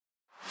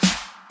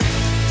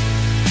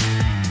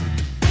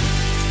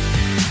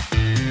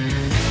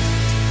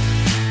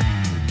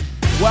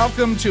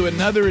welcome to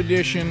another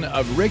edition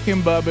of Rick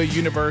and Bubba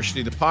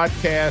University, the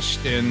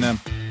podcast. And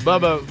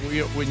Bubba,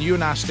 when you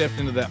and I stepped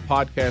into that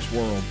podcast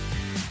world,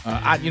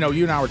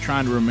 you and I were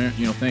trying to remember,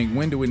 think,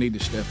 when do we need to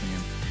step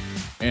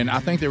in? And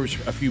I think there was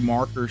a few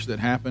markers that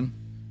happened.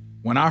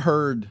 When I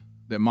heard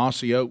that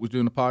Mossy was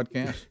doing a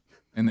podcast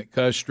and that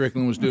Cuz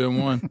Strickland was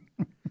doing one,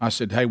 I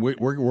said, hey,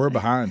 we're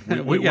behind.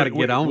 We got to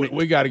get on it.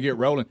 We got to get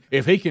rolling.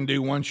 If he can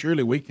do one,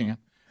 surely we can.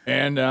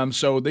 And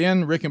so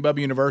then Rick and Bubba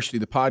University,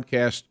 the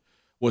podcast,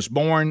 was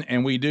born,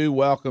 and we do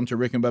welcome to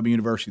Rick and Bubba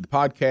University, the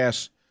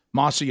podcast,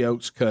 Mossy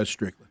Oaks, Cuz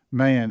Strickland.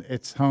 Man,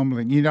 it's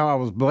humbling. I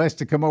was blessed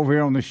to come over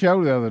here on the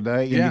show the other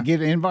day, and to get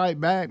an invite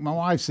back, my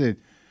wife said,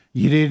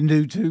 you didn't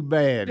do too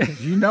bad.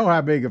 'Cause you know how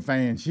big a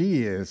fan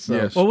she is. So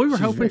yes. Well, we were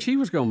hoping she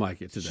was going to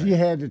make it today. She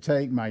had to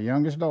take my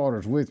youngest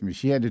daughters with me.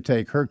 She had to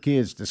take her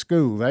kids to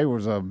school. There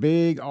was a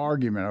big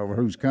argument over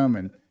who's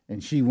coming,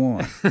 and she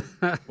won.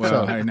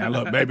 Well, hey, now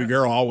look, baby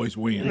girl always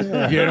wins.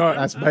 Yeah,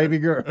 that's baby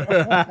girl.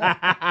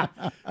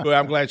 Well,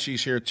 I'm glad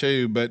she's here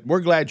too, but we're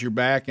glad you're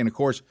back. And of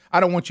course, I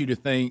don't want you to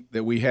think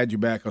that we had you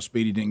back because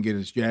Speedy didn't get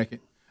his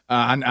jacket.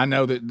 I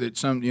know that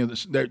some,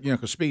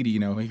 because Speedy,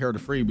 he heard a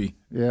freebie.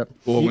 Yep.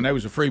 Well, when there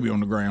was a freebie on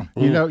the ground.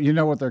 You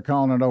know what they're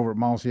calling it over at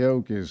Mossy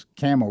Oak is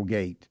Camel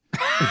Gate.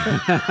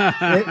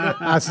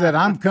 I said,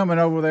 I'm coming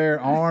over there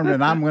armed,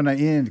 and I'm going to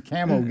end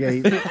Camel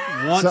Gate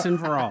once and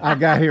for all. I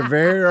got here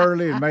very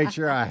early and made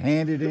sure I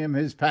handed him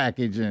his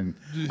package, and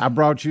I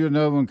brought you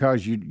another one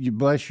because you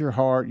bless your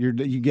heart. You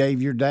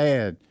gave your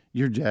dad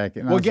your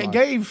jacket. Well,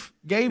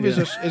 gave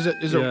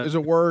is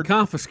a word.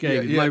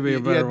 Confiscated, maybe a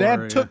better word.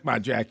 Dad took my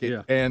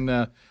jacket,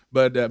 and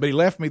but he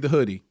left me the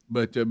hoodie.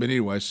 But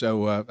anyway,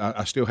 so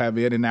I still have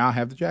it, and now I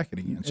have the jacket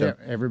again. So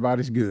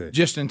everybody's good,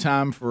 just in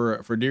time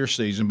for deer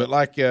season. But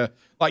like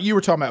you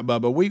were talking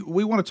about, Bubba,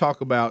 we want to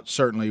talk about,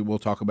 certainly we'll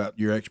talk about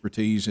your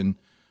expertise in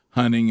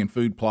hunting and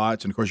food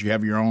plots, and of course you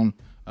have your own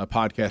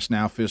podcast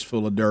now,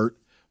 Fistful of Dirt.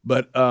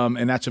 But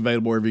and that's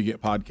available wherever you get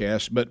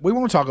podcasts. But we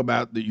want to talk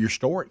about your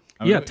story.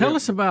 Tell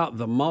us about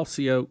the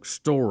Mossy Oak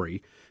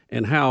story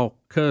and how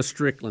Cuz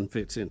Strickland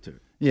fits into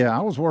it. Yeah,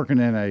 I was working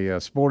in a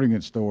sporting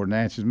goods store in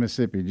Natchez,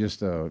 Mississippi,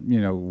 just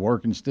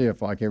working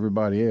stiff like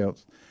everybody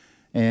else,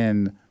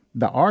 and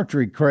the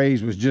archery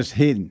craze was just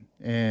hitting,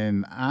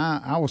 and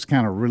I was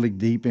kind of really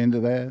deep into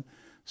that,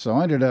 so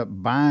I ended up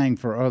buying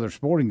for other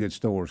sporting goods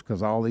stores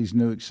because all these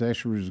new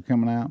accessories were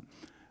coming out.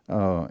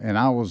 And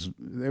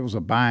it was a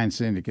buying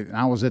syndicate. And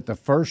I was at the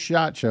first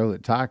SHOT Show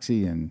that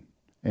Toxie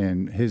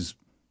and his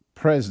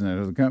president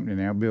of the company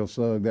now, Bill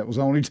Sugg, that was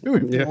only 2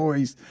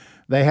 employees. Yeah.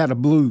 They had a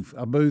booth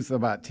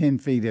about 10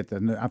 feet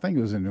I think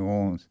it was in New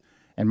Orleans.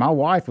 And my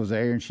wife was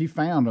there, and she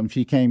found them.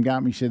 She came,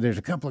 got me, said, there's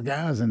a couple of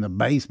guys in the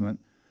basement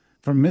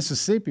from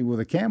Mississippi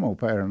with a camo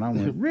pattern. I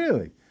went,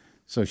 really?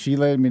 So she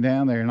led me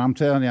down there, and I'm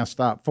telling you, I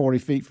stopped 40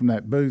 feet from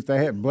that booth.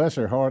 They had, bless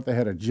her heart, they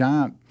had a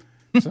giant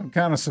some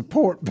kind of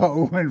support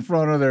pole in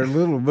front of their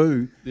little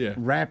booth,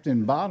 wrapped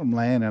in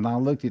bottomland, and I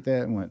looked at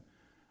that and went,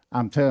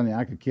 I'm telling you,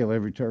 I could kill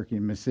every turkey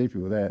in Mississippi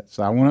with that.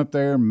 So I went up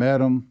there, met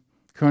them,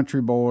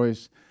 country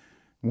boys,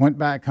 went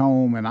back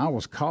home, and I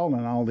was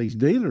calling all these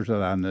dealers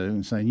that I knew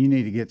and saying, you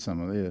need to get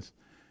some of this.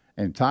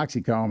 And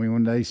Toxie called me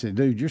one day. He said,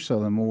 dude, you're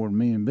selling more than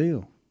me and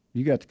Bill.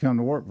 You got to come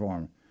to work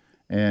for me.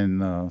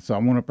 And so I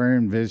went up there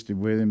and visited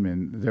with him,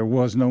 and there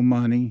was no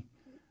money.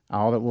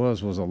 All it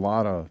was a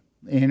lot of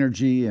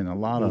energy and a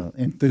lot of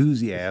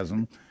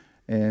enthusiasm,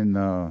 and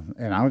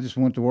I just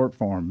went to work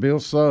for him. Bill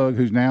Sugg,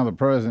 who's now the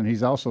president,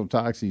 he's also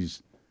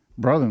Toxie's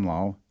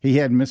brother-in-law. He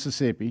had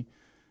Mississippi.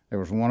 There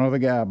was one other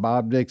guy,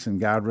 Bob Dixon,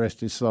 God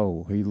rest his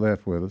soul. He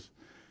left with us,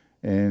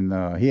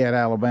 and he had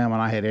Alabama,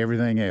 and I had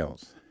everything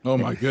else. Oh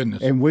my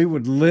goodness! And we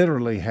would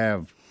literally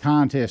have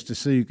contests to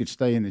see who could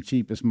stay in the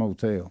cheapest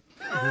motel.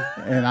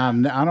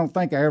 And I don't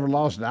think I ever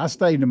lost it. I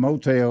stayed in a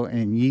motel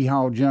in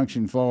Yeehaw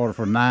Junction, Florida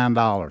for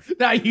 $9.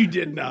 No, you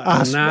did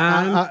not.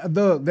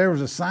 There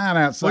was a sign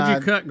outside.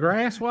 Would you cut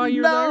grass while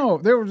you were there? No,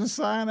 there was a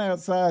sign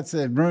outside that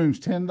said rooms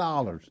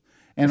 $10.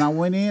 And I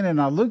went in and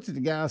I looked at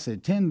the guy, I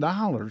said,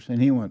 $10?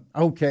 And he went,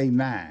 okay,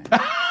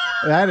 $9.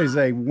 That is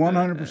a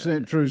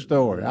 100% true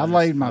story. I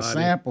laid my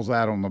samples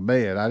out on the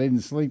bed. I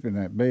didn't sleep in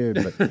that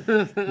bed,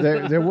 but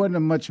there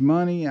wasn't much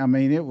money. I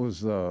mean, it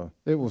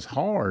was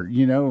hard,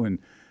 and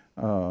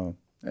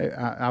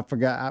I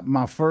forgot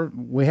my first.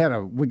 We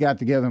got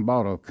together and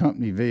bought a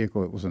company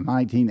vehicle. It was a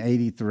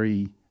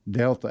 1983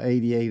 Delta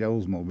 88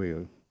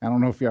 Oldsmobile. I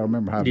don't know if y'all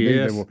remember how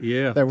big they were.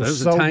 Yeah, there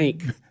was a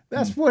tank.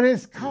 That's what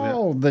it's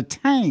called, the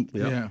tank.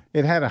 Yeah.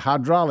 It had a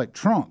hydraulic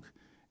trunk.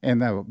 And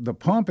the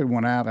pump had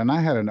went out, and I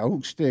had an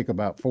oak stick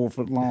about 4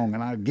 foot long,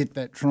 and I'd get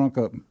that trunk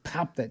up and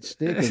pop that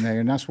stick in there,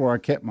 and that's where I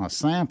kept my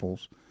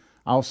samples.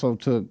 I also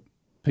took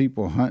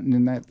people hunting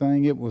in that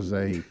thing. It was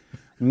a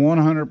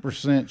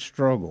 100%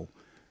 struggle.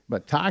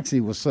 But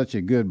Toxie was such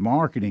a good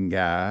marketing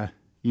guy.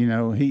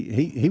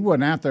 He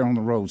wasn't out there on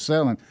the road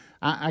selling.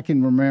 I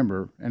can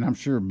remember, and I'm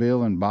sure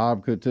Bill and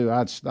Bob could too,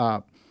 I'd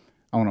stop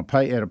at a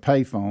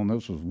payphone.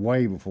 This was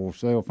way before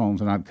cell phones,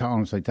 and I'd call him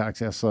and say,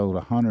 Toxie, I sold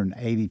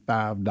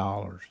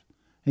 $185.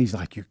 He's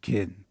like, you're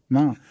kidding.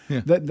 No.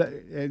 Yeah.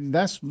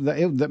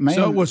 That man.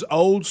 So it was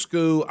old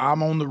school.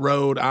 I'm on the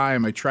road. I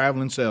am a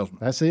traveling salesman.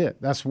 That's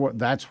it. That's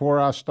where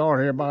I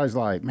started. Everybody's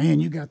like, "Man,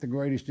 you got the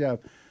greatest job."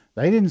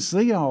 They didn't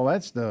see all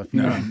that stuff.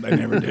 You No, know? they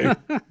never do.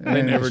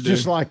 They never it's do.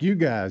 just like you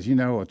guys, a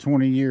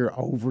 20-year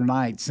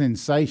overnight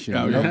sensation.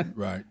 Oh, you know? yeah,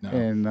 right. No.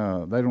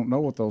 And they don't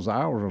know what those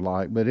hours are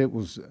like. But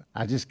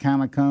I just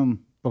kind of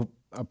come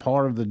a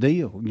part of the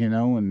deal,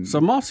 And So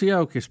Mossy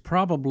Oak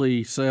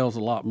probably sells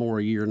a lot more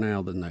a year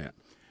now than that.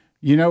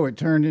 it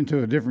turned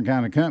into a different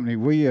kind of company.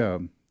 We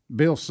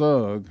Bill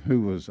Sugg,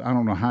 who was, I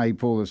don't know how he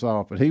pulled this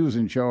off, but he was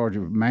in charge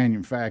of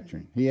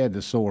manufacturing. He had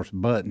to source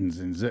buttons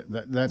and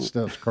that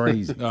stuff's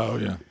crazy. Oh,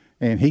 yeah.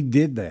 And he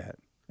did that.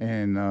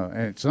 And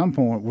at some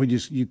point,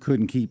 you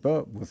couldn't keep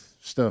up with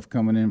stuff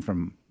coming in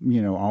from,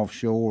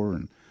 offshore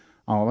and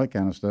all that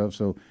kind of stuff.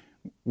 So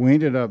we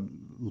ended up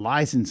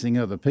licensing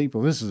other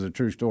people. This is a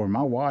true story.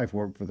 My wife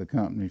worked for the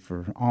company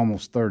for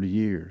almost 30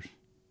 years.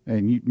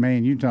 And,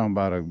 you talking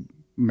about a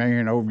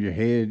man over your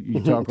head.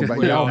 You talk about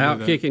We all y'all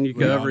out kicking your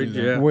coverage.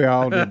 Yeah. We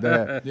all did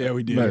that. Yeah,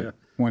 we did. But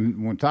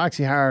when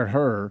Toxie hired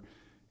her,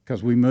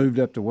 because we moved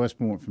up to West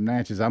Point from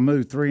Natchez, I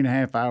moved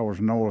 3.5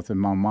 hours north, and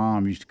my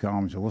mom used to call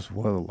me and say, "What's the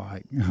weather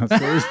like?" So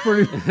it's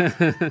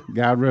pretty.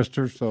 God rest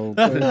her soul.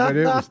 But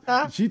it was.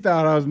 She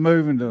thought I was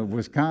moving to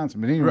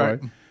Wisconsin, but anyway,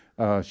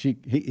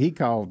 he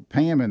called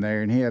Pam in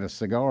there, and he had a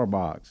cigar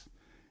box,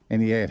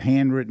 and he had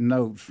handwritten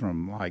notes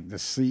from like the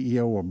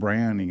CEO of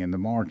Browning and the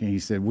marketing. He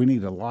said, "We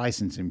need a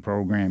licensing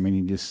program," and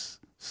he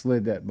just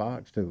slid that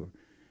box to her,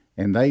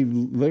 and they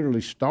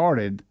literally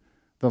started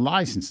the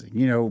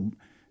licensing.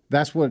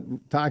 That's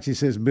what Toxie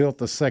says built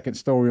the second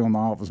story on the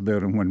office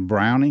building when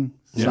Browning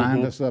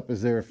signed us up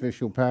as their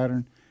official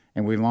pattern,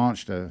 and we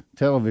launched a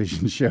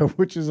television show,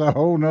 which is a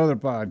whole nother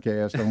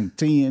podcast on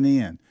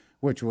TNN,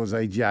 which was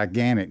a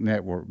gigantic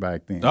network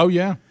back then. Oh,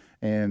 yeah.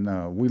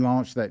 And we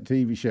launched that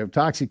TV show.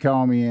 Toxie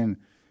called me in,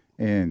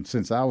 and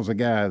since I was a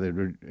guy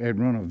that had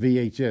run a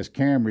VHS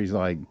camera, he's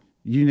like,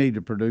 "You need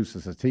to produce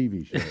us a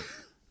TV show."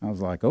 I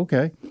was like,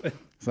 "Okay."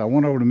 So I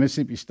went over to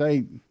Mississippi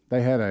State.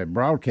 They had a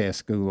broadcast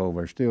school over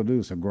there, still do.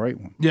 It's a great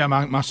one. Yeah,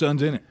 my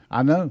son's in it.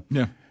 I know.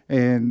 Yeah.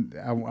 And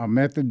I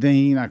met the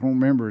dean. I don't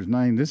remember his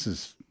name. This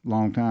is a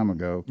long time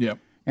ago. Yep.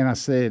 And I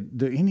said,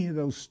 "Do any of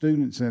those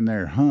students in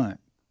there hunt?"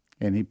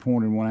 And he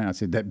pointed one out. I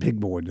said, "That big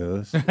boy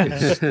does."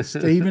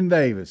 Stephen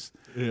Davis.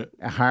 Yeah.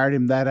 I hired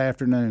him that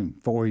afternoon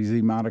before he's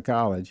even out of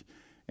college.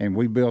 And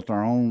we built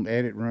our own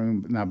edit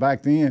room. Now,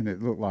 back then,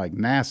 it looked like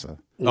NASA.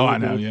 Oh, I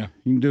know, yeah.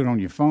 You can do it on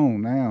your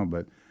phone now,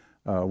 but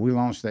we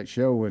launched that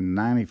show in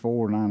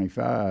 94,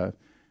 95,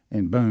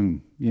 and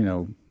boom,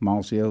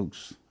 Mossy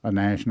Oak's a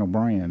national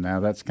brand. Now,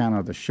 that's kind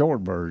of the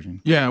short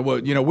version. Yeah, well,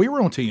 we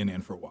were on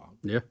TNN for a while.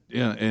 Yeah.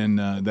 Yeah, and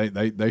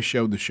they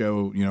showed the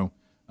show,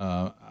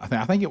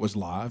 I think it was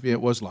live. Yeah,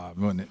 it was live,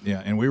 wasn't it?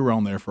 Yeah, and we were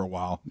on there for a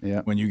while.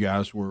 Yeah. When you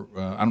guys were,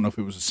 I don't know if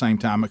it was the same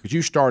time, because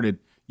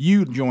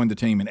you joined the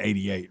team in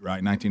 88,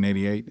 right?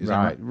 1988? Is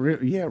Right. that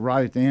right? Yeah,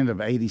 right at the end of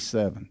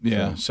 87.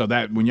 Yeah, so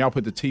that when y'all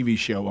put the TV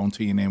show on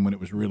TNN when it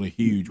was really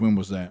huge, when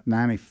was that?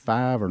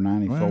 95 or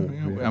 94. Well,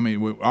 yeah. I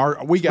mean, we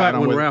got Back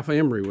on when with Ralph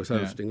Emery was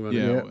hosting.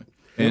 wasn't it?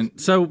 yeah. And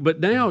So, but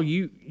now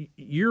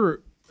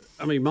you're,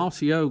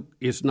 Mossy Oak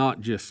is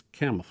not just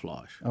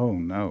camouflage. Oh,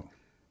 no.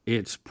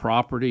 It's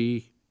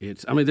property.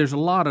 There's a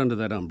lot under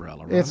that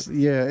umbrella, right? It's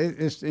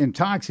and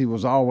Toxie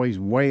was always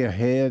way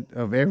ahead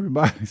of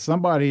everybody.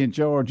 Somebody in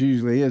charge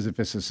usually is if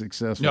it's a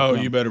successful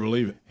company. you better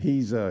believe it.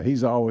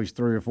 He's always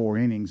 3 or 4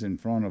 innings in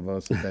front of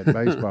us at that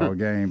baseball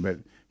game. But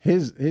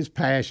his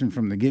passion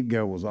from the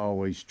get-go was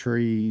always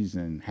trees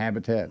and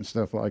habitat and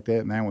stuff like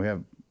that. Now we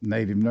have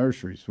native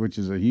nurseries, which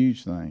is a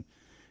huge thing,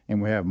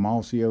 and we have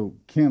Mossy Oak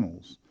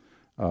kennels.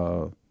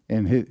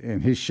 And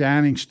his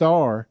shining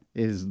star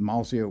is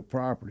Mossy Oak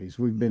Properties.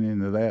 We've been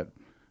into that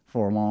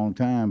for a long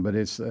time, but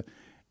it's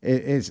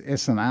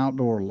an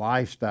outdoor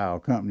lifestyle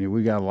company.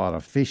 We got a lot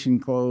of fishing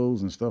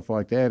clothes and stuff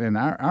like that, and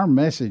our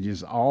message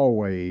is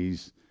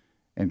always,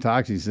 and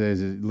Toxie says,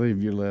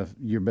 live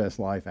your best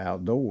life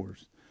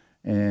outdoors.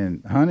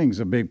 And hunting's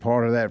a big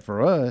part of that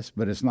for us,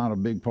 but it's not a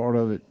big part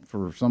of it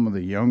for some of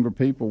the younger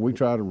people. We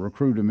try to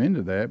recruit them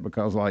into that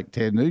because, like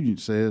Ted Nugent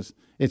says,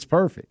 it's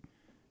perfect.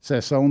 It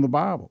says so in the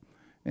Bible.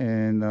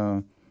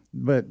 And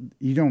but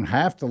you don't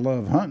have to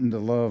love hunting to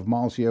love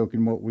Mossy Oak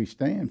and what we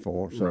stand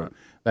for. So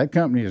that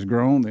company has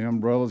grown. The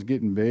umbrella's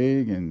getting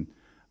big, and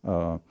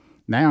now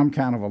I'm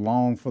kind of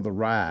along for the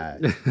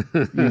ride.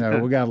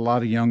 We got a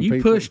lot of young people.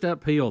 You pushed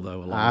uphill,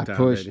 though, a long time. I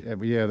pushed.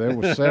 Yeah, there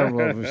were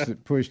several of us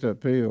that pushed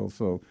uphill.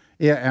 So,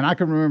 yeah, and I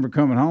can remember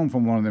coming home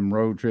from one of them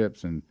road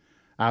trips, and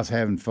I was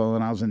having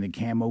fun. I was in the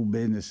camo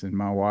business, and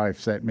my wife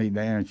sat me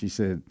down, and she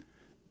said,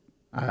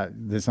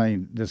 this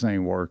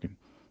ain't working.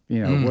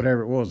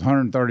 Whatever it was,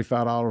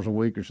 $135 a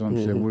week or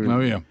something.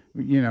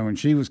 Mm-hmm. And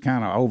she was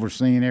kind of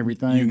overseeing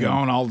everything. You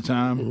gone all the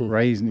time?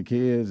 Raising the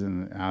kids,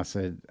 and I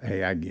said,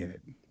 "Hey, I get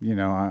it.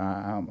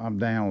 I'm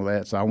down with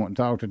that." So I went and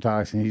talked to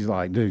Tyson. He's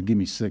like, "Dude, give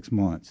me 6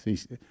 months."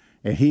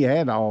 And he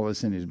had all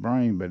this in his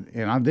brain,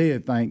 and I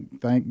did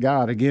thank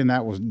God. Again,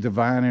 that was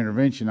divine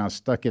intervention. I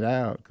stuck it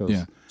out.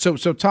 So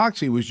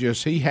Toxie was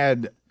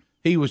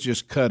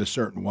just cut a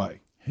certain way.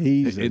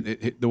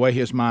 The way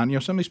his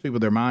mind, some of these people,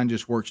 their mind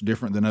just works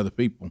different than other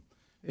people.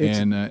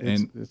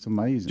 It's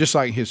amazing. Just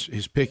like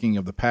his picking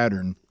of the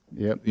pattern.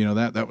 Yep.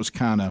 That was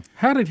kind of.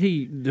 How did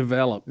he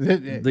develop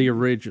the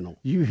original?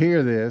 You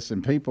hear this,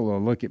 and people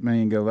will look at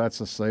me and go,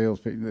 "That's a sales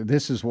pitch."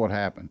 This is what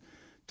happened.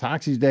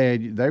 Toxie's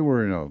dad, they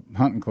were in a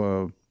hunting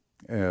club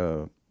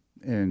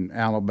in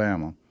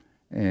Alabama,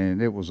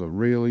 and it was a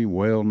really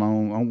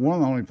well-known, one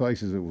of the only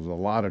places that was a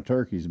lot of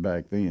turkeys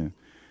back then.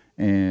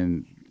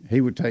 And he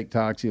would take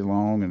Toxie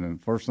along, and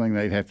the first thing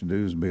they'd have to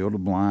do is build a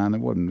blind.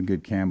 It wasn't a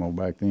good camo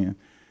back then.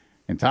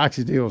 And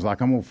Toxie's deal was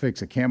like, I'm going to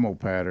fix a camo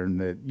pattern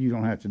that you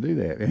don't have to do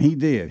that. And he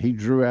did. He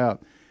drew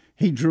out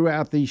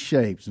these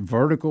shapes,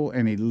 vertical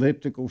and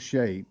elliptical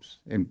shapes.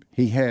 And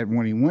he had,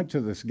 when he went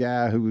to this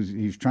guy he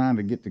was trying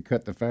to get to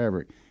cut the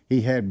fabric,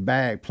 he had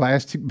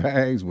plastic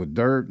bags with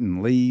dirt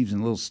and leaves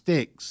and little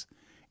sticks,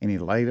 and he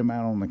laid them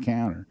out on the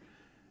counter.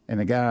 And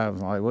the guy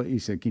was like, "What?" He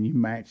said, "Can you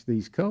match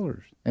these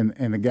colors?"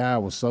 And the guy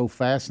was so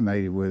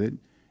fascinated with it.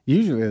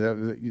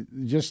 Usually,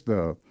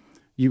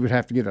 you would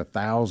have to get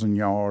 1,000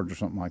 yards or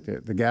something like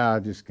that. The guy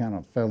just kind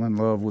of fell in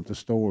love with the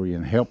story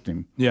and helped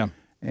him. Yeah.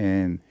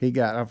 And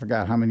I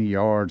forgot how many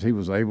yards, he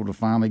was able to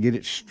finally get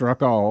it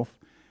struck off.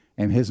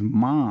 And his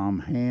mom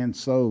hand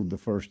sewed the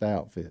first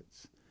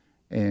outfits.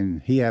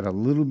 And he had a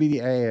little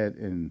bitty ad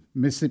in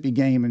Mississippi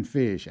Game and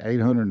Fish,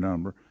 800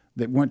 number,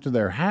 that went to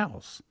their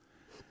house.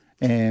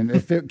 And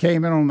if it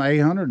came in on the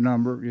 800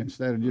 number,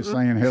 instead of just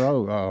saying,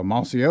 "Hello,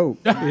 Mossy Oak,"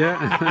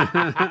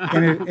 yeah,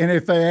 and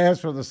if they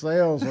asked for the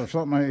sales or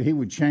something, he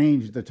would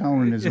change the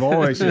tone in his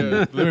voice.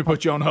 Let me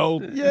put you on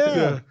hold.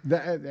 Yeah.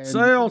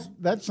 Sales.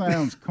 That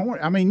sounds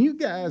corny. I mean, you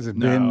guys have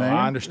been there.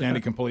 I understand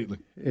it completely.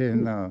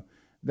 And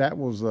that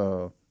was,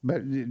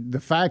 but the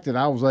fact that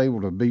I was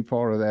able to be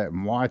part of that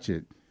and watch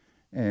it,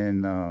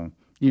 and,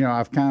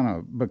 I've kind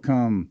of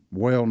become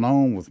well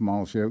known with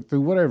Mossy Oak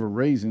through whatever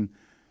reason.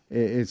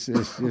 It's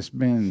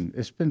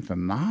been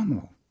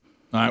phenomenal.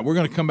 All right, we're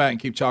going to come back and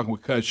keep talking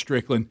with Coach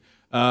Strickland.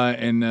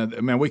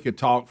 Man, we could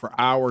talk for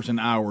hours and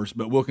hours,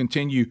 but we'll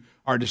continue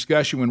our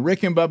discussion when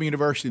Rick and Bubba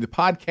University, the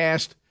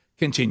podcast,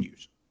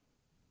 continues.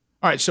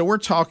 All right, so we're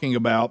talking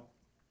about,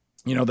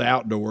 the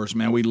outdoors,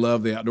 man. We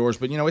love the outdoors,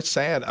 but, it's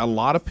sad. A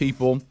lot of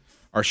people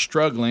are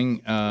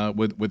struggling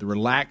with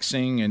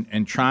relaxing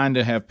and trying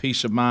to have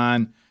peace of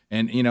mind.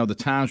 And, the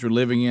times we're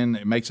living in,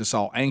 it makes us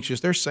all anxious.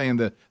 They're saying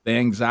that the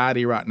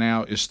anxiety right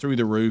now is through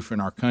the roof in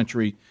our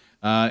country.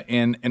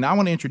 And I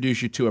want to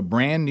introduce you to a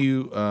brand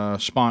new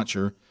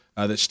sponsor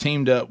that's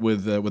teamed up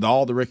with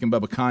all the Rick and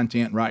Bubba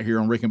content right here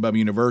on Rick and Bubba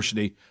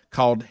University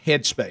called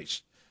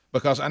Headspace.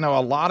 Because I know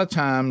a lot of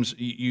times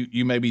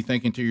you may be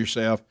thinking to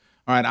yourself,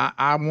 all right,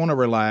 I want to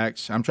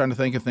relax. I'm trying to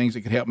think of things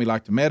that could help me,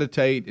 like to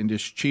meditate and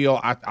just chill.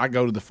 I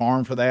go to the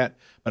farm for that.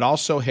 But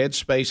also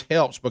Headspace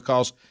helps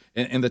because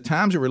in the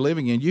times that we're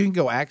living in, you can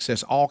go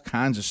access all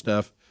kinds of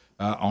stuff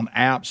on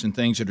apps and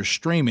things that are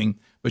streaming.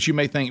 But you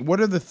may think, what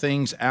are the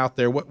things out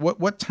there?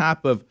 What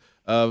type of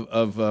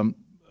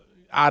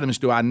items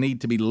do I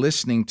need to be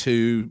listening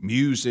to?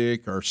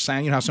 Music or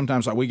sound? How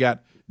sometimes like we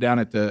got down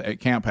at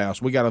Camp House,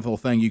 we got a little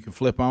thing you can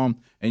flip on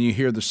and you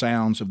hear the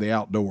sounds of the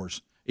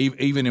outdoors,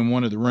 even in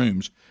one of the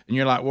rooms. And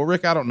you're like, well,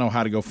 Rick, I don't know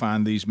how to go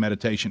find these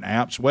meditation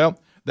apps. Well,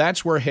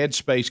 that's where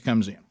Headspace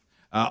comes in.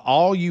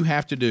 All you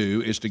have to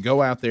do is to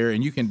go out there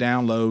and you can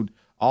download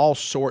all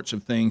sorts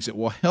of things that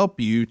will help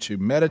you to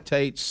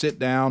meditate, sit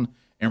down,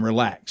 and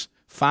relax.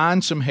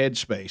 Find some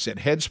Headspace at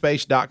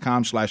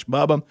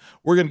headspace.com/Bubba.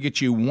 We're going to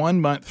get you 1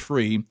 month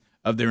free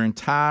of their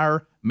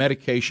entire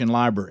medication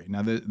library.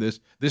 Now, this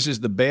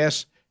is the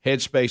best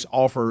Headspace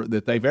offer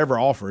that they've ever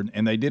offered,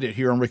 and they did it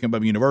here on Rick and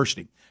Bubba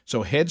University.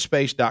 So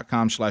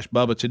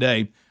headspace.com/Bubba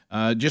today.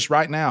 Just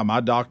right now,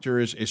 my doctor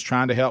is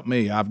trying to help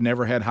me. I've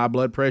never had high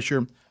blood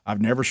pressure. I've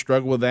never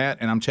struggled with that.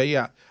 And I'm telling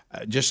you,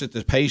 just at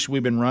the pace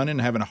we've been running,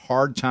 having a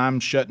hard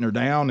time shutting her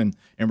down and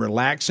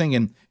relaxing,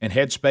 and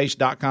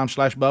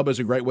headspace.com/Bubba is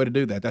a great way to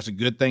do that. That's a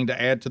good thing to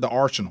add to the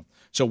arsenal.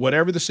 So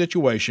whatever the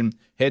situation,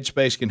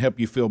 Headspace can help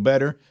you feel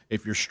better.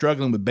 If you're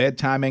struggling with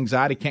bedtime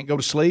anxiety, can't go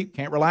to sleep,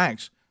 can't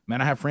relax.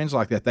 Man, I have friends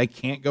like that. They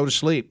can't go to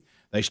sleep.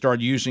 They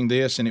started using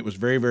this, and it was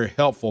very, very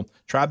helpful.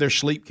 Try their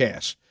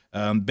Sleepcast,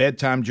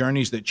 bedtime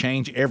journeys that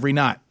change every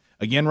night.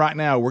 Again, right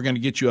now, we're going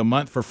to get you a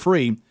month for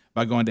free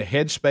by going to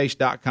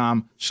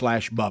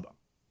headspace.com/Bubba.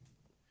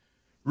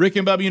 Rick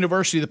and Bubba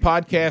University, the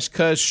podcast,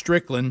 Cuz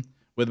Strickland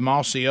with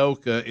Mossy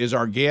Oak is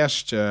our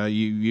guest.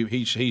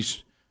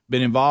 He's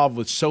been involved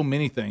with so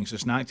many things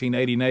since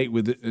 1988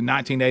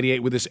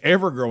 with this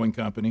ever-growing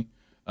company,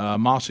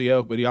 Mossy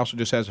Oak, but he also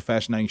just has a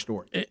fascinating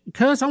story.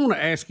 Cuz, I want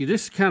to ask you,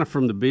 this is kind of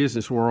from the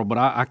business world, but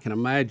I can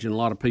imagine a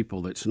lot of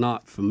people that's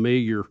not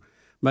familiar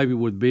maybe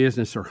with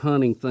business or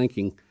hunting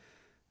thinking,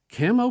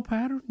 camo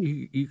pattern?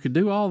 You could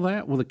do all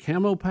that with a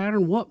camo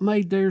pattern? What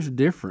made theirs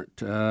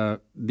different? Was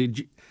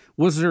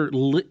Was there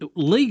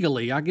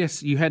legally? I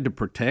guess you had to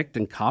protect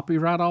and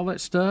copyright all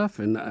that stuff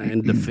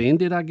and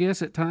defend it. I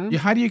guess at times. Yeah.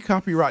 How do you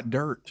copyright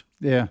dirt?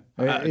 Yeah,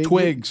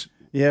 Twigs.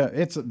 Yeah,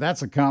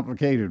 that's a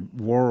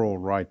complicated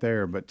world right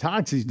there. But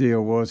Toxie's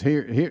deal was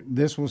here.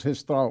 This was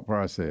his thought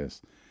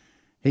process.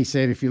 He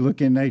said, if you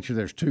look in nature,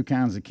 there's two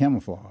kinds of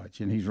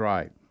camouflage, and he's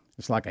right.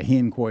 It's like a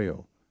hen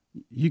quail.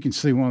 You can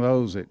see one of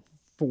those at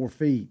 4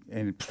 feet,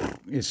 and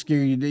it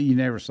scares you. You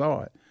never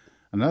saw it.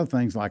 Another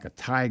thing's like a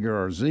tiger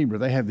or a zebra.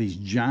 They have these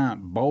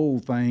giant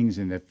bold things,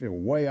 and if they're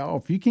way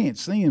off, you can't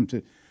see them.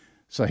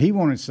 So he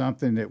wanted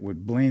something that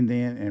would blend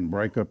in and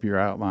break up your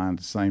outline at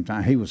the same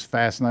time. He was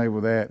fascinated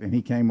with that, and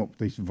he came up with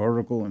these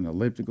vertical and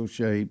elliptical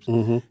shapes.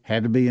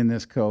 Had to be in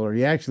this color.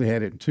 He actually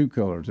had it in 2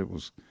 colors. It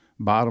was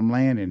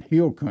bottomland and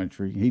hill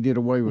country. He did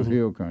away with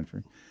hill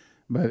country.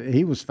 But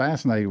he was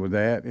fascinated with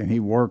that, and he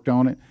worked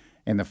on it.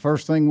 And the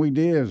first thing we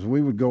did is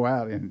we would go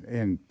out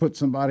and put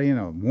somebody in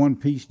a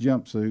one-piece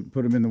jumpsuit,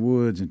 put them in the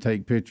woods, and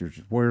take pictures.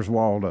 Where's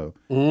Waldo?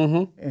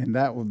 And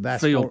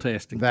that's field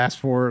testing.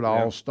 That's where it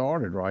all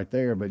started right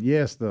there. But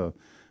yes, the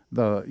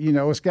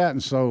it's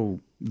gotten so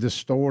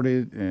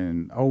distorted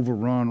and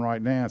overrun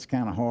right now. It's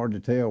kind of hard to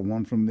tell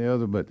one from the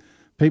other. But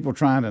people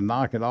trying to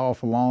knock it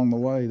off along the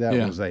way, that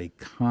was a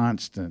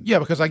constant. Yeah,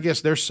 because I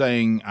guess they're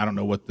saying, I don't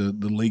know what the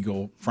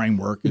legal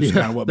framework is,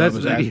 kind of what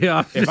Bubba's asking.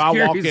 Yeah, if I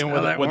walk in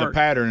with a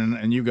pattern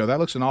and you go, that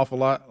looks an awful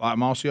lot like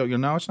Mossy Oak, you go,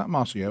 no, it's not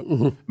Mossy Oak.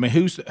 I mean,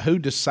 who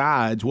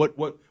decides what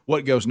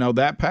goes, no,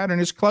 that pattern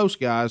is close,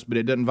 guys, but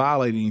it doesn't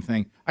violate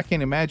anything. I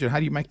can't imagine. How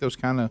do you make those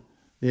kind of...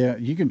 Yeah,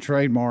 you can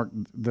trademark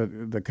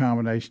the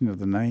combination of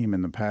the name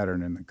and the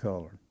pattern and the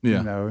color.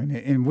 Yeah.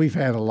 And we've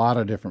had a lot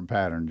of different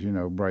patterns,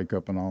 break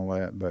up and all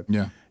that. But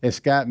it's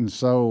gotten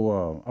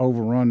so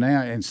overrun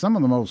now. And some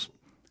of the most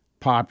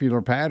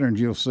popular patterns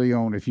you'll see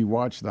if you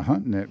watch the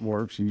hunting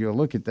networks, and you'll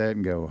look at that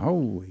and go,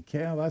 holy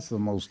cow, that's the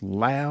most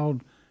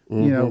loud,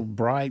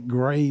 bright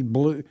gray,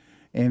 blue.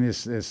 And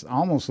it's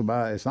almost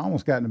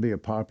gotten to be a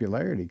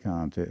popularity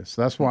contest.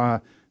 That's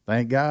why,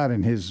 thank God,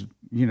 in his,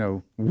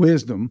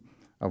 wisdom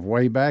of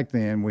way back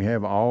then, we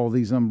have all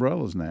these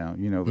umbrellas now,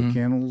 the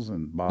kennels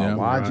and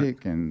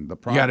biologic and the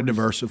properties. You got to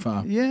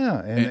diversify.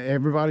 Yeah, and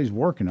everybody's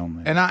working on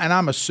that. And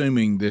I'm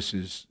assuming this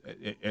is,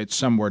 it's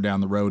somewhere down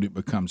the road, it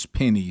becomes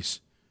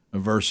pennies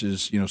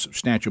versus,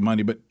 substantial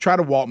money. But try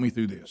to walk me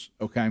through this,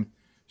 okay?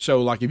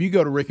 So, like, if you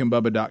go to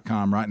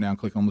rickandbubba.com right now and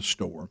click on the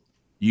store,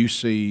 you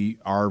see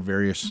our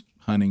various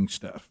hunting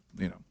stuff,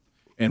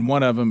 And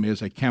one of them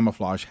is a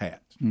camouflage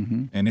hat,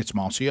 and it's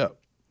Mossy Oak,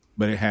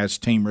 but it has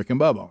Team Rick and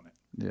Bubba on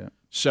it. Yeah.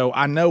 So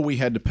I know we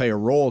had to pay a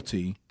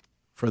royalty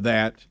for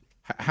that.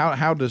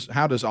 How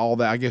does all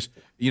that? I guess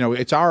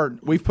it's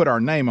we've put our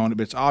name on it,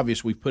 but it's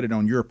obvious we've put it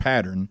on your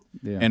pattern.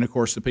 Yeah. And of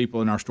course, the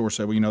people in our store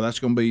say, well, that's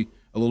going to be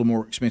a little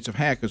more expensive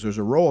hat because there's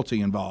a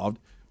royalty involved.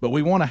 But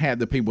we want a hat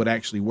that people would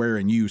actually wear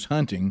and use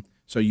hunting.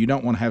 So you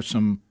don't want to have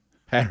some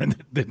pattern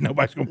that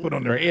nobody's going to put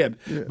on their head.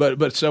 Yeah.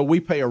 But so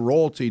we pay a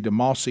royalty to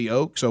Mossy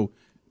Oak. So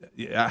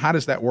how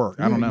does that work?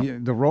 I don't know. Yeah,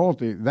 the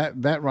royalty,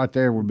 that right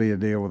there would be a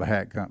deal with a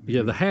hat company.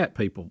 Yeah, the hat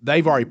people.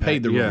 They've already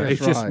paid the royalty. Yeah,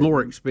 it's just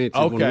more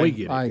expensive when we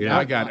get it.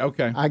 I got it.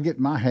 Okay. I get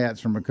my hats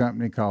from a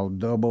company called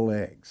Double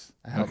X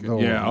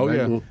Outdoor.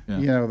 Okay. Yeah.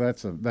 Yeah.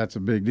 That's a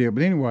big deal.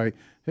 But anyway,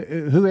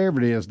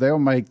 whoever it is,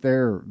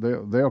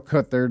 they'll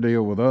cut their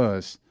deal with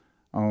us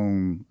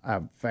on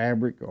a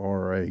fabric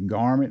or a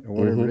garment or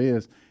whatever it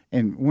is.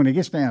 And when it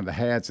gets down to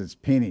hats, it's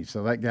pennies.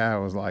 So that guy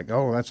was like,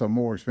 "Oh, that's a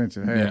more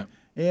expensive hat." Yeah.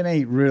 It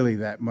ain't really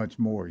that much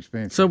more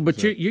expensive. So,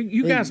 but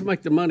you guys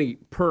make the money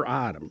per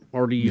item,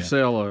 or do you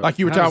sell a? Like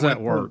you were talking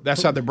about,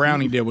 that's how the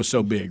Browning deal was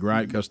so big,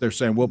 right? Because they're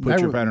saying we'll put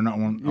your pattern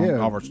on all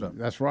of our stuff.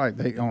 That's right.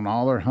 They on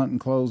all their hunting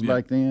clothes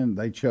back then.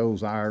 They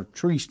chose our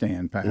tree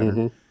stand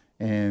pattern,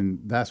 and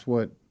that's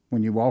what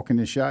when you walk in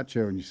the SHOT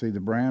Show and you see the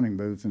Browning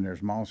booth and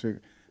there's Mossy.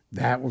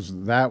 That was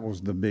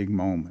the big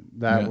moment.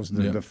 That was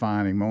the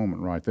defining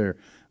moment right there.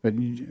 But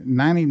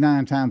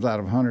 99 times out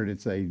of 100,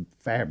 it's a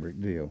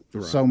fabric deal.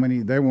 Right. So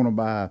many, they want to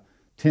buy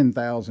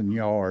 10,000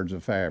 yards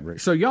of fabric.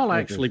 So y'all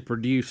actually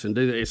produce and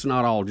do that. It's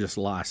not all just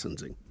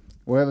licensing.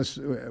 Well,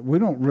 we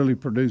don't really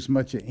produce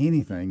much of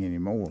anything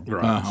anymore.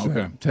 Right.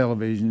 Okay.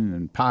 Television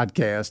and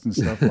podcasts and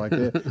stuff like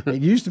that.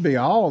 It used to be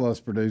all of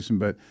us producing,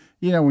 but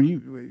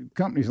when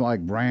companies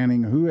like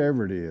Browning,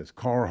 whoever it is,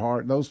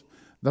 Carhartt,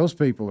 those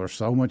people are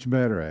so much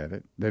better at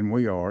it than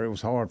we are. It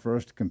was hard for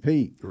us to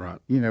compete. Right.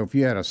 If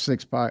you had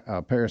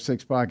a pair of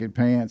six-pocket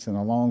pants and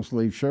a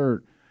long-sleeve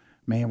shirt,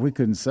 man, we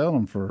couldn't sell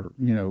them for,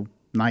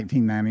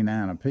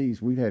 $19.99 a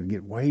piece. We had to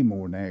get way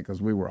more than that because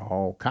we were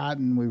all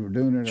cotton. We were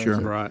doing it. Sure.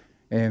 Right.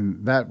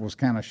 And that was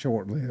kind of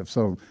short-lived.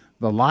 So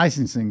the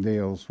licensing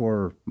deals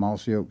where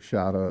Mossy Oak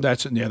shot up.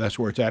 That's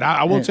where it's at.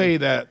 I will tell you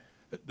that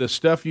the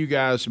stuff you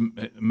guys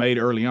made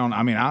early on,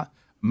 I mean,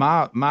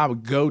 my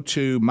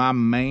go-to, my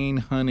main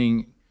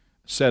hunting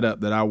setup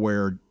that I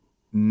wear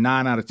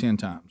 9 out of 10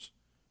 times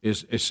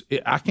is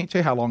I can't tell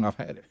you how long I've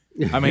had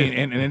it. I mean,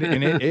 and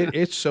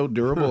it's so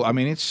durable. I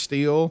mean, it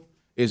still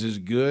is as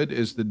good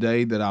as the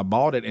day that I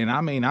bought it. And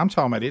I mean, I'm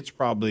talking about it's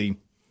probably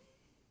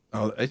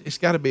it's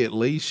got to be at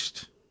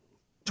least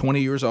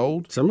 20 years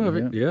old. Some of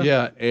it, yeah.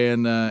 Yeah,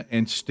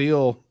 and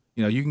still,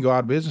 you can go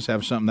out of business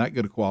having something that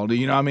good of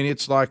quality. I mean,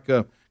 it's like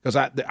because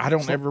I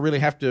don't ever really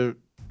have to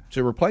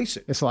replace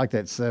it. It's like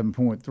that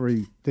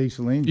 7.3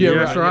 diesel engine. Yeah,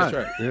 that's right. That's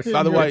right. Yes.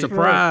 By the way, it's a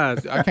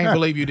prize. I can't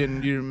believe you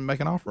didn't make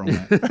an offer on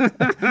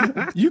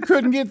that. You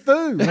couldn't get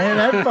through, man.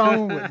 That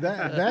phone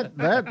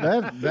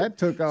that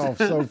took off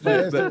so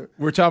fast.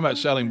 We're talking about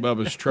selling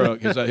Bubba's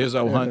truck, his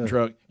old hunting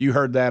truck. You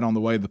heard that on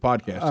the way to the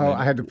podcast. Oh,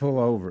 I had to pull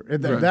over.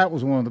 That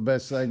was one of the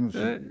best segments.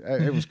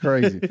 It was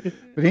crazy.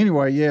 But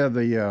anyway, yeah,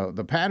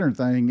 the pattern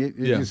thing,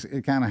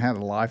 it kind of had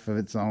a life of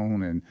its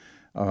own. And,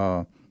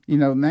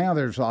 now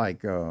there's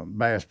like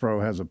Bass Pro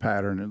has a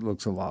pattern that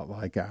looks a lot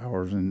like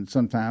ours. And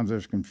sometimes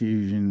there's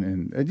confusion.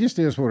 And it just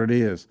is what it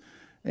is.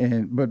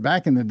 But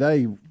back in the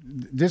day,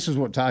 this is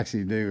what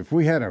Toxie do. If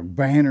we had a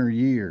banner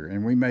year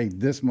and we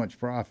made this much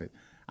profit,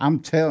 I'm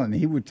telling you,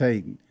 he would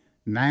take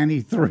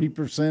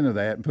 93% of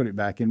that and put it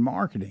back in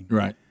marketing.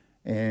 Right.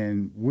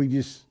 And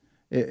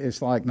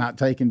it's like not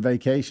taking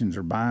vacations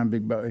or buying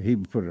big boats. He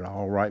would put it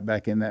all right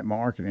back in that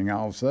marketing.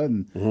 All of a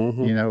sudden,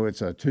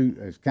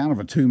 it's kind of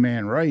a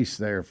two-man race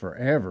there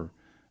forever.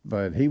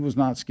 But he was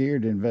not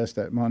scared to invest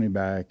that money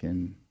back,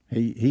 and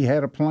he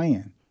had a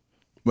plan.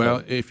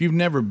 Well, if you've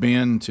never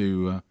been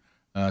to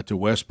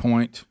West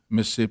Point,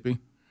 Mississippi,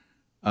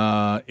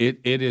 it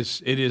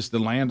is the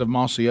land of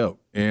Mossy Oak,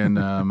 and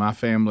my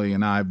family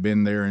and I have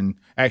been there and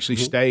actually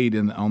stayed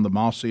on the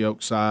Mossy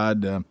Oak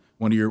side.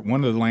 One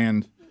of the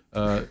land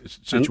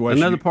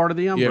situations. Another part of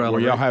the umbrella, yeah, where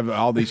y'all right? have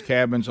all these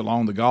cabins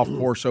along the golf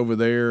course over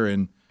there,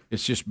 and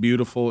it's just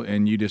beautiful.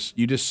 And you just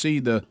see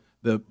the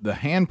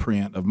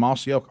handprint of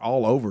Mossy Oak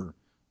all over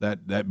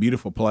that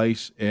beautiful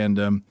place.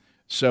 And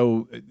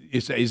so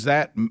is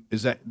that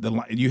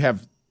you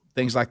have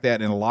things like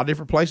that in a lot of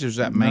different places? Or is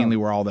that mainly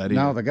where all that is?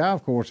 No, the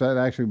golf course that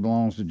actually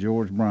belongs to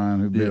George Bryan,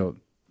 who built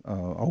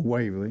Old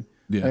Waverly.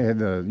 Yeah. They had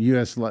the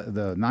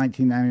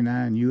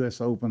 1999 U.S.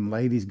 Open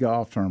Ladies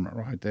Golf Tournament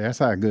right there. That's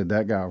how good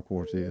that golf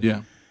course is.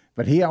 Yeah.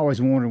 But he always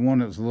wanted one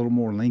that was a little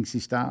more linksy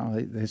style.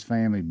 His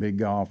family, big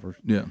golfers.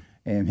 Yeah.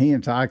 And he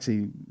and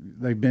Toxie,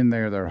 they've been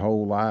there their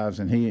whole lives.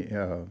 And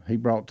he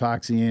brought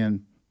Toxie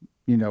in,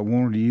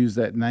 wanted to use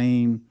that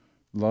name,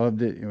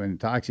 loved it. And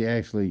Toxie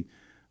actually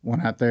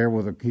went out there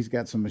he's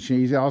got some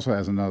machines. He also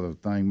has another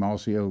thing,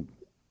 Mossy Oak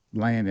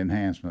land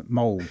enhancement,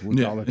 mold.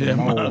 We call it the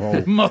mold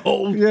hole.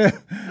 Mold. Yeah.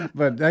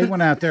 But they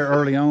went out there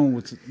early on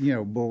with,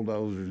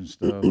 bulldozers and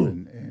stuff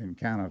and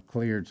kind of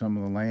cleared some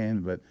of the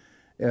land. But,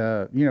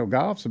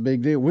 golf's a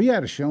big deal. We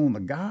had a show on the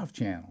Golf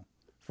Channel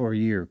for a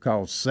year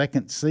called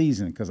Second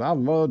Season because I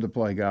love to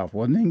play golf.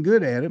 Wasn't even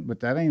good at it, but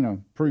that ain't a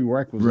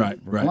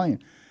prerequisite for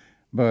playing.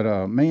 But,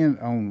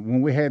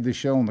 when we had this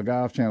show on the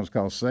Golf Channel, it was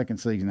called Second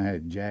Season. I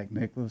had Jack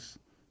Nicklaus,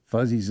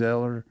 Fuzzy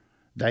Zeller,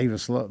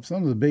 Davis Love,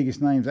 some of the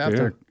biggest names out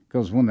there.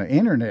 Because when the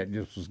internet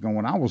just was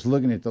going, I was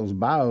looking at those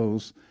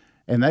bios,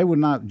 and they would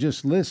not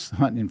just list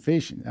hunting and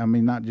fishing. I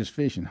mean, not just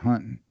fishing,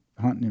 hunting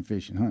and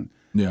fishing, hunting.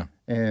 Yeah.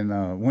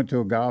 And went to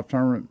a golf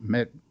tournament,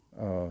 met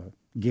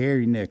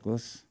Gary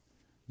Nicklaus,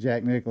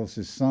 Jack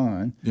Nicklaus's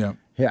son. Yeah.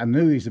 I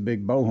knew he's a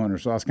big bow hunter,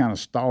 so I was kind of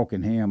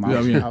stalking him. I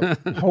was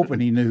hoping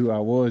he knew who I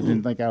was,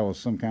 didn't think I was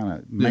some kind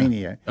of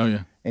maniac. Oh,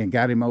 yeah. And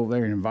got him over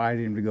there and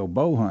invited him to go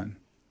bow hunting.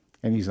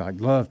 And he's like,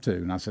 love to.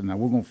 And I said, now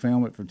we're going to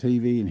film it for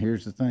TV, and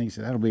here's the thing. He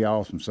said, that'll be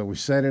awesome. So we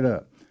set it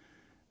up.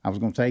 I was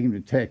going to take him to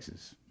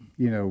Texas.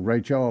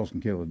 Ray Charles can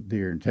kill a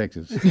deer in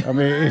Texas. I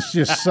mean, it's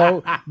just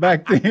so,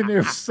 back then there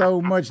was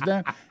so much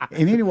down.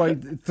 And anyway,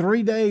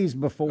 3 days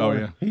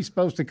before he's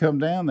supposed to come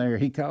down there,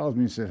 he calls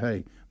me and said,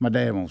 hey, my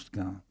dad wants to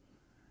come.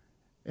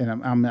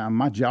 And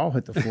my jaw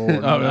hit the floor.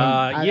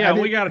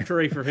 We got a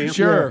tree for him.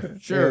 Sure.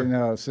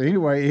 And, so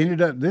anyway,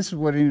 this is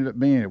what it ended up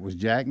being. It was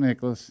Jack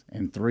Nicklaus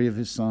and 3 of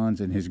his sons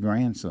and his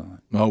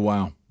grandson. Oh,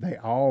 wow. They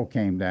all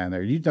came down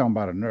there. You talking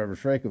about a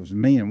nervous wreck. It was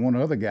me and one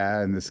other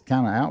guy and this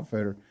kind of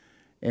outfitter.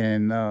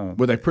 And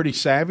were they pretty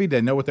savvy?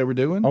 They know what they were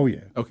doing? Oh,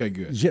 yeah. Okay,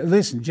 good.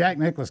 Listen, Jack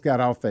Nicklaus got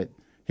off that.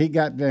 He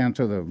got down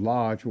to the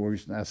lodge,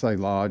 I say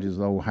lodge, his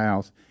old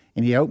house,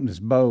 and he opened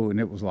his bow, and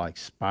it was like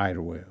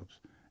spider webs.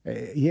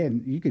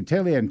 You could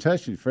tell he hadn't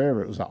touched it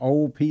forever. It was an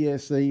old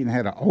PSC and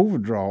had an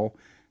overdraw,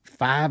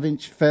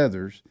 5-inch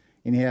feathers,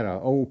 and he had an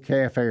old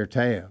calf hair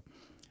tab.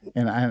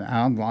 And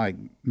I'm like,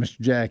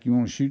 Mr. Jack, you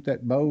want to shoot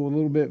that bow a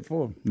little bit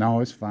for him? No,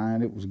 it's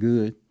fine. It was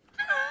good.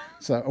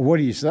 So what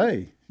do you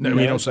say? No,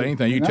 you don't say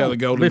anything. You tell the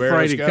golden bear,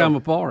 afraid to come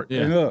apart.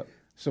 Yeah. And look,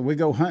 so we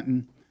go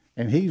hunting,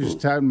 and he was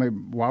telling me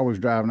while we was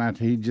driving out,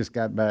 he just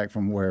got back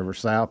from wherever,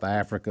 South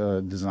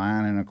Africa,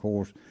 designing, of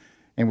course.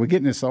 And we get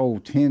in this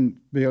old tin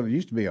building. It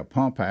used to be a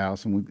pump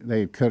house, and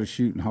they had cut a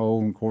shooting hole.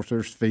 And, of course,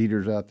 there's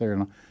feeders out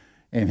there.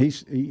 And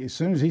he as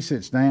soon as he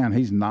sits down,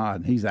 he's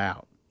nodding. He's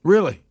out.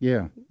 Really?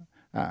 Yeah.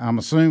 I'm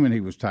assuming he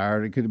was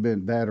tired. It could have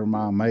been that or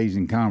my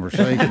amazing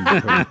conversation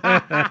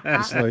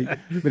to sleep.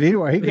 But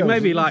anyway, he may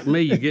be like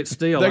me. You get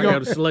still, I go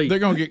to sleep. They're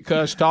going to get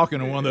cussed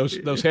talking on one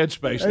of those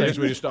headspace things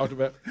we just talked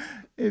about.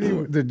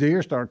 Anyway, the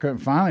deer start coming.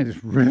 Finally,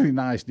 this really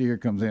nice deer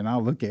comes in. I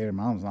look at him.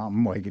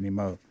 I'm waking him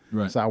up.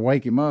 Right. So I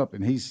wake him up,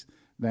 and he's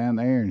down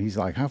there, and he's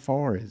like, how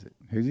far is it?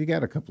 He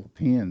got a couple of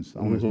pins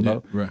on his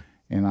boat. Right.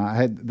 And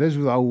this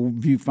was the old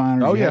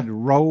viewfinder. You had to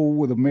roll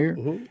with a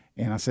mirror.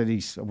 And I said,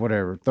 he's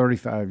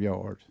 35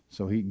 yards.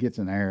 So he gets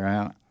an arrow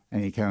out,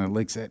 and he kind of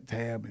licks that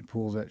tab and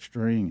pulls that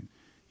string. And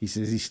he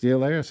says, he's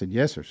still there? I said,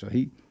 yes, sir. So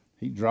he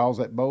draws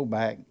that bow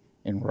back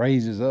and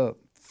raises up.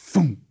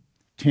 Boom,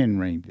 10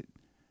 ringed it.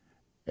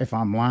 If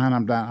I'm lying,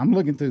 I'm dying.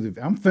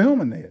 I'm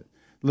filming this,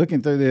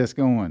 looking through this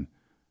going,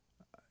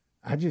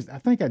 I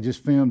think I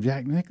just filmed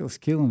Jack Nicklaus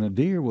killing a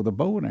deer with a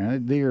bow and arrow.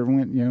 That deer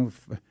went,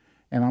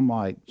 and I'm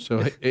like,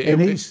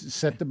 he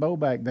set the bow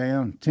back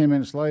down. 10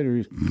 minutes later,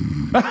 he's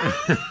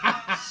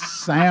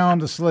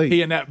sound asleep.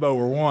 He and that bow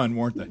were one,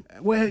 weren't they?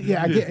 Well,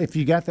 yeah, I get, if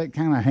you got that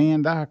kind of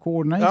hand-eye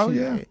coordination. Oh,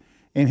 yeah.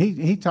 And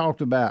he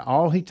talked about,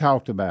 all he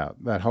talked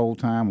about that whole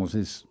time was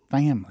his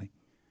family.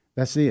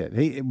 That's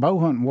it. Bow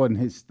hunting wasn't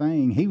his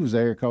thing. He was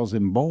there because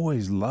them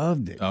boys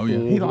loved it. Oh, yeah.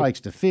 He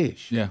likes to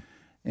fish. Yeah.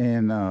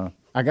 And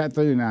I got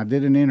through and I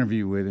did an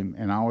interview with him,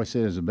 and I always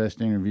said it was the best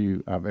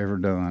interview I've ever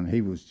done.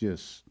 He was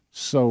just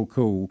so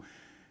cool.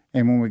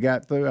 And when we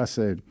got through, I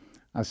said,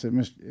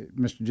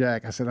 Mr.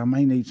 Jack, I said, I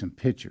may need some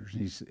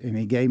pictures. And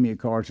he gave me a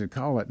card, said,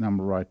 call that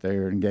number right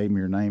there, and gave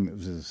me her name. It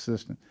was his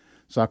assistant.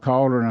 So I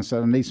called her and I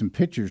said, I need some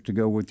pictures to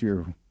go with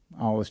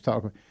all this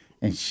talk.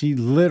 And she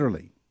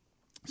literally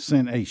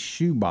sent a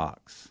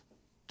shoebox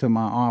to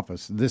my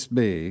office this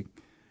big,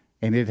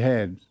 and it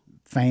had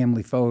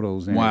family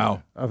photos in it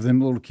of them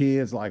little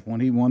kids, like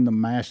when he won the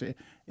Master.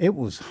 It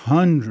was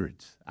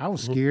hundreds. I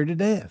was scared to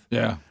death.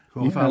 Yeah.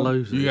 Well, if I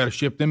lose, you got to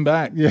ship them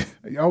back. Yeah.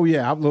 Oh,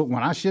 yeah. Look,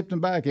 when I shipped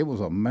them back, it was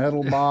a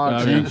metal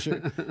box.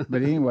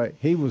 But anyway,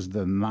 he was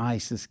the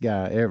nicest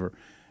guy ever.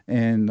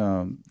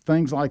 And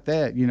things like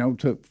that,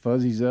 took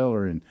Fuzzy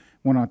Zeller. And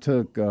when I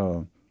took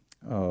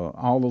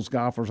all those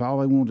golfers, all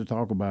they wanted to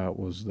talk about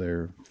was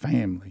their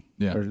family.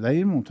 Yeah. They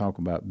didn't want to talk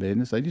about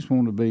business. They just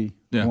wanted to be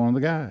one of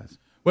the guys.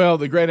 Well,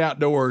 the great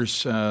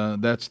outdoors,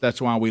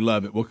 that's why we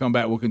love it. We'll come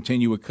back. We'll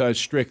continue with Cuz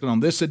Strickland on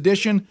this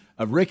edition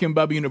of Rick and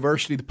Bubba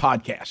University, the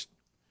podcast.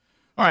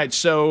 All right,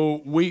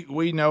 so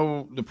we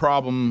know the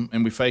problem,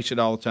 and we face it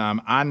all the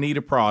time. I need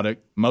a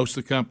product. Most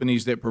of the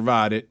companies that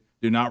provide it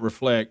do not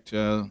reflect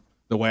the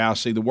way I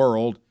see the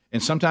world.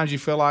 And sometimes you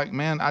feel like,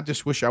 man, I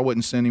just wish I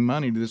wouldn't send any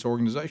money to this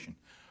organization.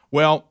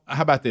 Well,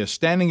 how about this?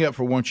 Standing up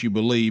for what you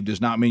believe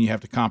does not mean you have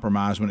to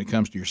compromise when it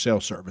comes to your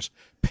cell service.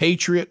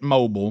 Patriot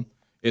Mobile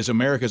is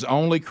America's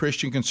only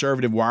Christian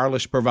conservative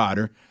wireless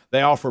provider.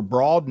 They offer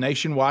broad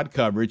nationwide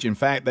coverage. In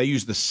fact, they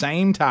use the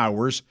same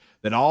towers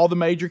that all the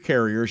major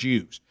carriers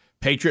use.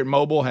 Patriot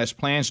Mobile has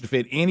plans to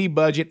fit any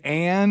budget,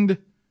 and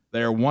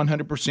they are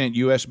 100%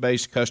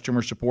 U.S.-based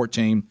customer support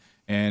team.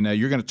 And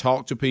you're going to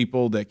talk to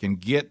people that can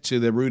get to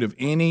the root of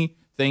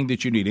anything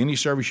that you need, any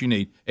service you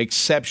need,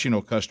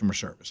 exceptional customer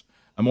service.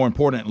 More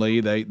importantly,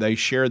 they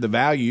share the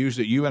values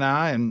that you and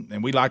I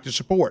and we like to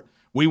support.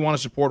 We want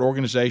to support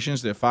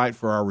organizations that fight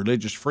for our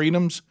religious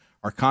freedoms,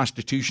 our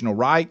constitutional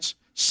rights,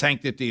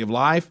 sanctity of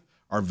life,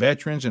 our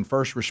veterans and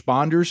first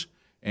responders,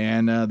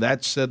 and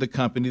that's the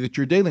company that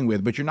you're dealing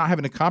with. But you're not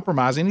having to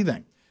compromise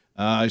anything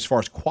as far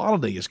as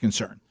quality is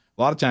concerned.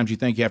 A lot of times you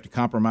think you have to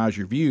compromise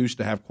your views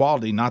to have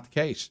quality. Not the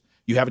case.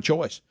 You have a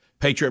choice.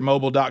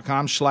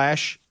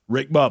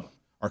 PatriotMobile.com/Rick Bubba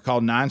or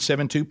call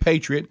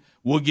 972-PATRIOT.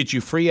 We'll get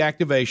you free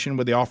activation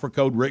with the offer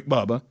code Rick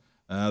Bubba.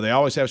 They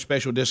always have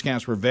special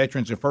discounts for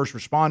veterans and first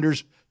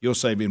responders. You'll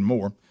save even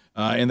more.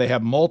 And they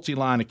have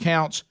multi-line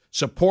accounts.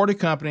 Support a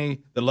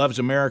company that loves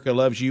America,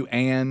 loves you,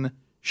 and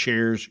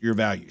shares your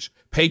values.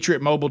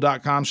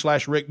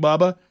 PatriotMobile.com/Rick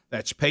Bubba.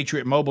 That's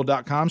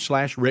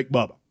PatriotMobile.com/Rick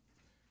Bubba.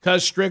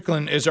 Cuz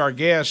Strickland is our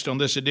guest on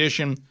this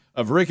edition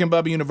of Rick and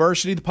Bubba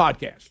University, the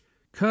podcast.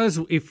 Cuz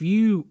if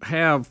you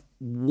have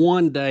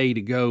one day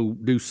to go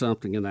do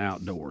something in the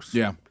outdoors,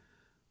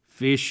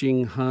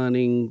 fishing,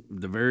 hunting,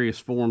 the various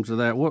forms of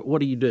that, what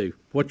do you do?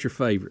 What's your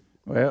favorite?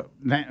 Well,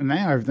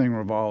 now everything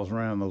revolves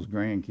around those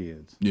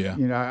grandkids. Yeah.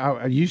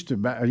 I used to,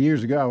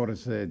 years ago, I would have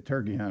said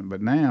turkey hunt,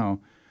 but now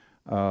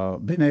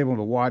being able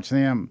to watch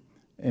them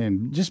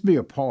and just be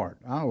a part.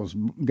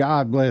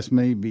 God bless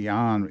me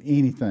beyond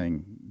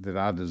anything that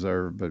I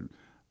deserve. But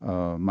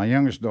my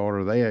youngest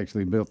daughter, they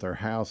actually built their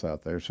house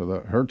out there.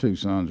 So her two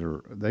sons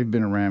they've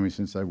been around me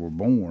since they were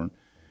born,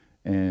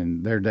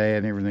 and their dad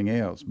and everything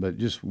else. But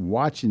just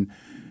watching,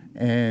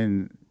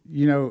 and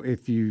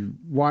if you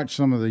watch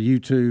some of the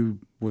YouTube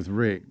with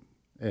Rick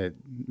at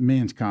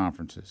men's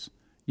conferences,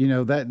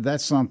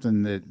 that's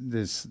something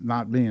that's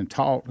not being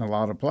taught in a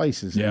lot of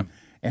places. Yeah.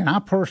 And I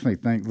personally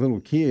think little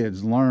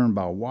kids learn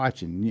by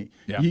watching.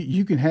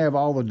 You can have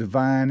all the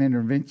divine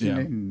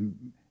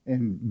intervention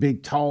and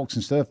big talks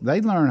and stuff.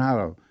 They learn how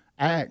to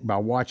act by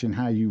watching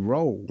how you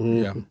roll.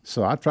 Yeah.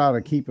 So I try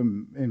to keep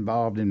them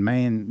involved in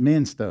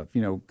men stuff,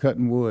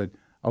 cutting wood.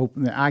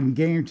 I can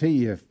guarantee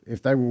you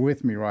if they were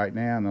with me right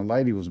now and the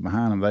lady was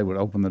behind them, they would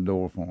open the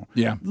door for them.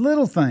 Yeah.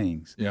 Little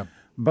things. Yeah.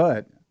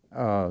 But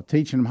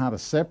teaching them how to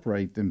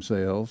separate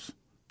themselves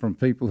from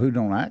people who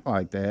don't act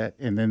like that,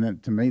 and then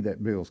to me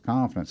that builds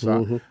confidence.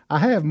 So I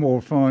have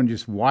more fun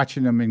just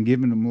watching them and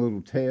giving them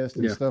little tests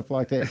and stuff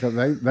like that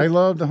because they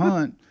love to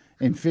hunt,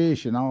 and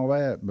fish and all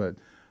that. But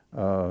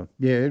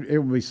yeah, it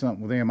would be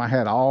something with them. I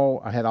had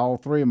all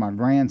three of my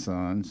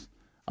grandsons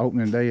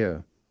opening day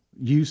of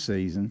youth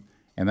season,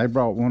 and they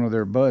brought one of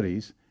their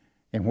buddies.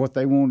 And what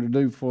they wanted to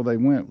do before they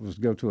went was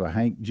go to a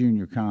Hank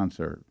Jr.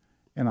 concert.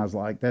 And I was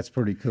like, that's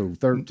pretty cool.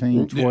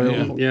 13,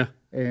 12. Yeah.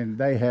 And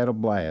they had a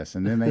blast.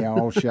 And then they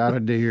all shot a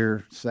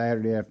deer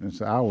Saturday afternoon.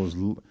 So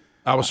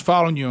I was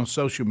following you on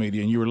social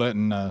media, and you were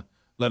letting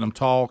them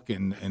talk,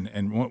 and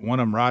one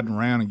of them riding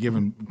around and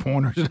giving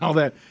pointers and all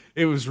that.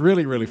 It was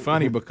really, really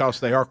funny because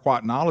they are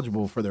quite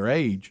knowledgeable for their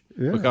age,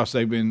 because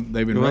they've been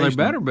raised.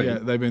 They better be. Yeah,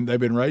 they've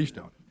been raised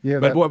on it. Yeah,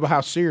 but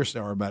how serious they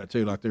are about it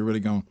too. Like they're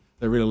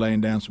really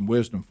laying down some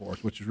wisdom for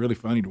us, which is really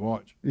funny to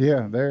watch.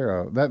 Yeah,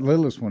 they're that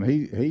littlest one.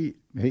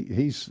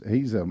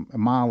 He's a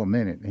mile a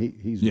minute.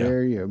 He's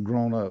very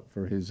grown up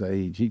for his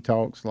age. He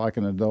talks like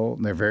an adult,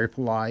 and they're very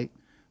polite.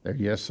 They're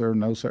yes sir,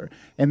 no sir,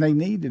 and they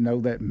need to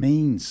know that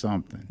means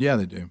something. Yeah,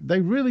 they do. They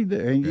really do.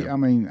 And I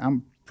mean,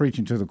 I'm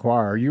preaching to the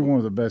choir. You're one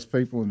of the best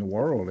people in the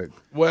world at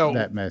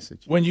that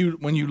message. When you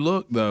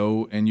look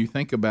though, and you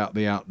think about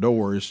the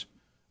outdoors,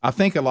 I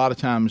think a lot of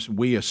times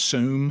we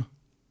assume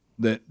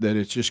that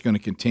it's just going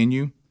to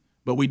continue,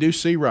 but we do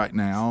see right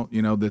now,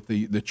 that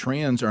the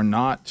trends are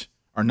not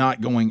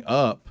going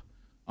up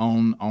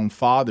on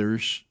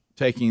fathers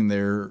taking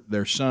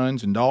their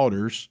sons and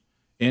daughters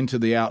into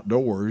the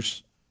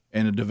outdoors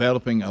and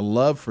developing a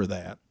love for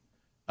that.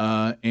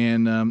 I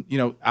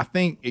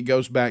think it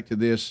goes back to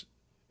this,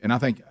 and I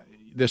think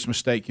this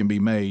mistake can be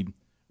made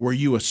where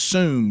you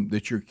assume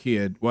that your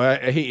kid, well,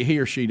 he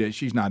or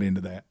she's not into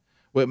that.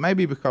 Well, it may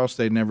be because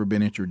they've never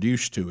been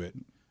introduced to it,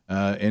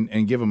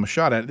 and give them a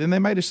shot at it. Then they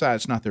may decide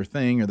it's not their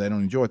thing or they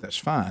don't enjoy it. That's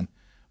fine.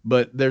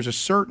 But there's a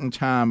certain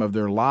time of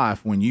their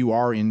life when you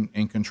are in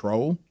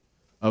control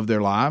of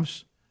their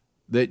lives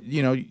that,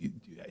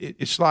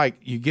 it's like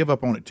you give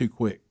up on it too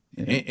quick.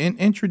 And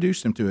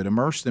introduce them to it,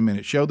 immerse them in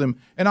it, show them,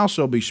 and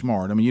also be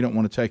smart. I mean, you don't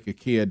want to take a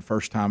kid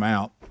first time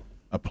out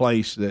a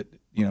place that,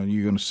 you're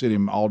going to sit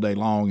him all day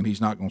long and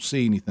he's not going to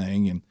see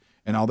anything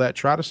and all that.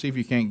 Try to see if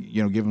you can't,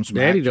 give them some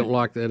Daddy action. don't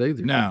like that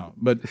either. No,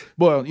 but,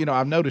 well,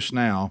 I've noticed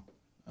now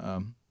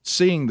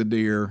seeing the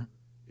deer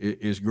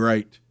is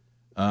great.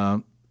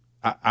 I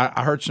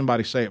heard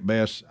somebody say it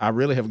best. I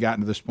really have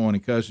gotten to this point,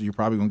 and because you're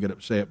probably going to get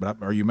upset,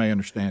 or you may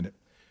understand it.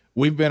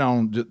 We've been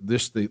on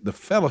the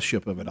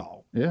fellowship of it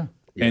all. Yeah.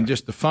 And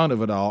just the fun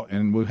of it all,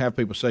 and we have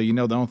people say,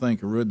 the only thing that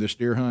can ruin this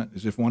deer hunt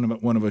is if one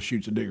of us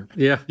shoots a deer.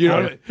 Yeah,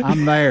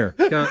 I'm there.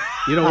 You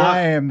know what?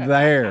 I am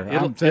there.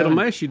 It'll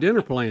mess your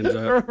dinner plans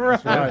up. Right.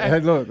 Hey,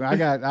 look, I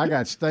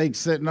got steaks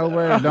sitting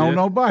over there. Don't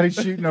nobody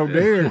shoot no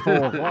deer at 4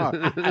 o'clock.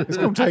 It's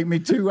gonna take me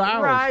 2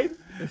 hours. Right.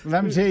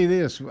 Let me tell you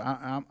this.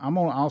 I'm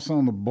also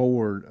on the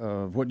board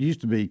of what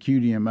used to be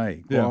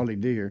QDMA, Quality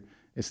Deer.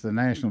 It's the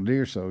National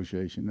Deer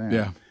Association now.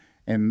 Yeah.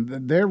 And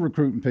they're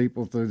recruiting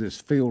people through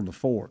this field to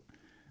fork.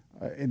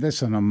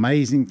 That's an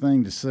amazing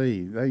thing to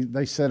see.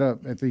 They set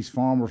up at these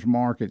farmers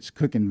markets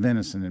cooking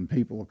venison, and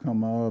people will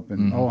come up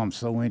and I'm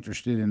so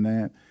interested in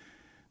that.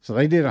 So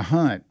they did a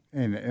hunt,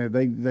 and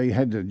they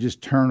had to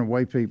just turn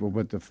away people.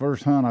 But the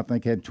first hunt I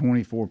think had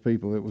 24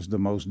 people. It was the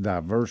most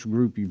diverse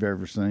group you've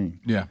ever seen.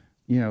 Yeah.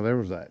 There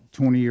was that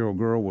 20-year-old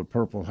girl with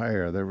purple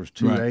hair. There was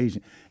 2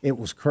 Asian. It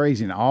was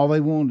crazy, and all they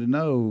wanted to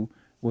know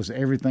was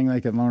everything they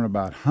could learn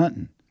about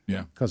hunting.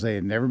 Yeah, because they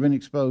had never been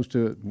exposed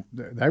to it.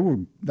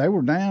 They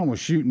were down with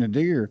shooting a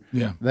deer.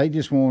 Yeah, they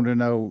just wanted to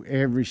know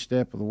every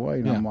step of the way.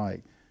 And I'm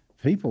like,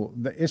 people,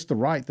 it's the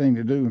right thing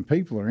to do, and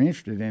people are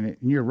interested in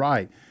it. And you're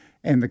right.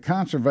 And the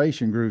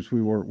conservation groups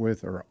we work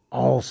with are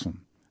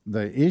awesome.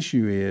 The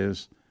issue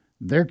is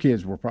their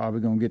kids were probably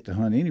going to get to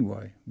hunt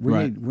anyway.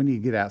 We need to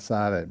get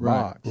outside that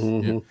box.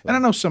 Mm-hmm. Yeah. And I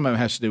know some of it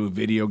has to do with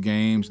video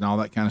games and all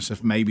that kind of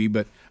stuff, maybe,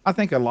 but I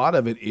think a lot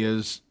of it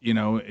is,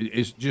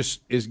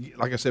 is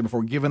like I said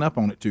before, giving up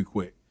on it too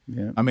quick.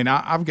 Yeah. I mean,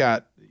 I've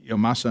got,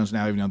 my sons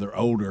now, even though they're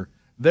older,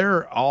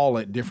 they're all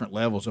at different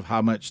levels of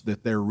how much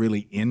that they're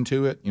really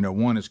into it.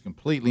 One is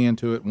completely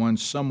into it,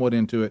 one's somewhat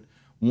into it,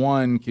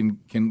 one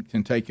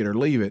can take it or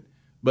leave it,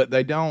 but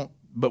they don't.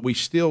 But we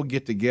still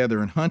get together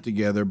and hunt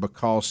together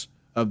because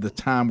of the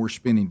time we're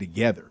spending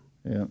together.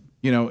 Yeah.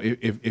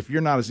 If you're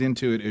not as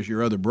into it as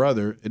your other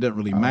brother, it doesn't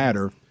really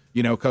matter.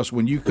 Because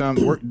when you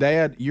come,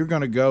 Dad, you're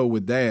going to go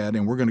with Dad,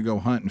 and we're going to go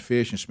hunt and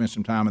fish and spend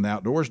some time in the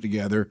outdoors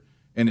together,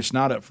 and it's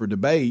not up for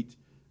debate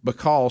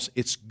because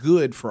it's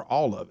good for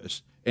all of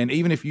us. And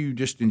even if you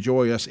just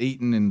enjoy us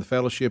eating in the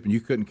fellowship and you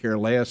couldn't care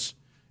less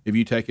if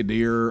you take a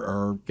deer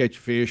or catch a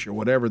fish or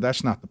whatever,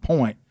 that's not the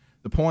point.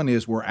 The point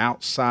is we're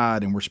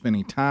outside and we're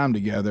spending time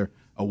together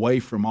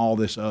away from all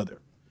this other.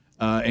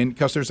 And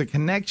because there's a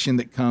connection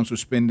that comes with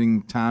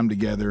spending time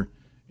together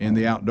in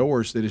the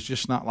outdoors that is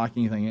just not like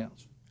anything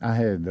else. I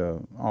had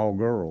all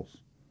girls,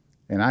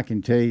 and I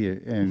can tell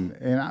you, and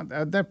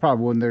that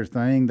probably wasn't their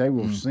thing. They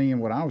were seeing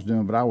what I was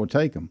doing, but I would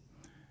take them.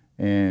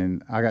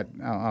 And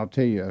I'll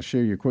tell you, I'll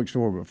share you a quick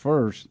story. But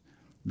first,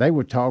 they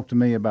would talk to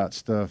me about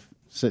stuff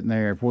sitting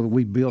there, whether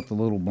we built a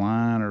little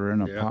blind or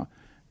in a pot.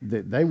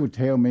 they would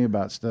tell me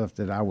about stuff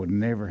that I would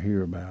never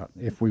hear about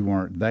if we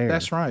weren't there.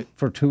 That's right.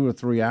 For 2 or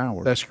 3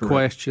 hours. That's correct.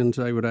 Questions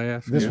they would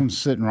ask. This one's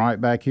sitting right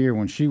back here.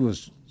 When she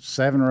was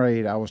 7 or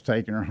 8, I was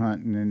taking her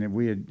hunting, and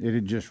it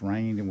had just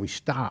rained, and we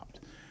stopped.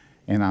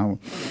 And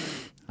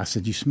I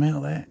said, "You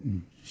smell that?"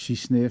 And she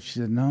sniffed. She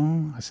said,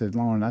 "No." I said,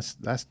 "Lauren,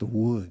 that's the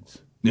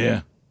woods.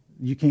 Yeah.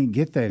 You can't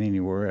get that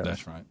anywhere else."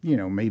 That's right. You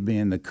know, me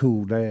being the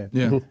cool dad.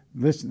 Yeah.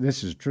 This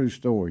is a true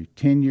story.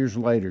 10 years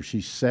later,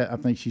 I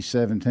think she's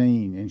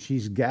 17, and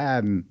she's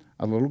guiding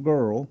a little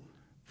girl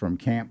from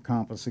Camp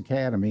Compass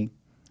Academy,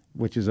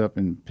 which is up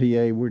in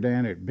PA. We're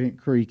down at Bent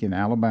Creek in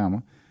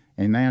Alabama,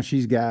 and now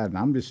she's guiding.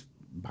 I'm just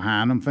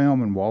behind them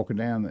filming, walking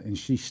down, and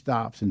she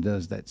stops and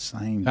does that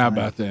same thing. How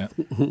about that?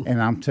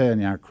 And I'm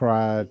telling you, I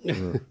cried.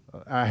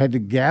 I had to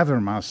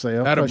gather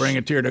myself. That'll bring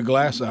a tear to a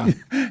glass eye.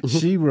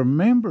 She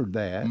remembered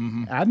that.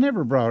 I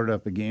never brought it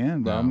up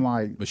again, but I'm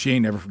like. But she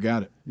ain't never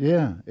forgot it.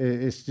 Yeah,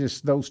 it's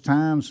just those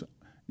times,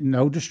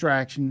 no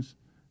distractions,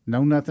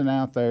 no nothing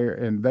out there,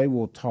 and they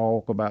will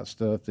talk about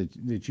stuff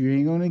that you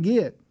ain't going to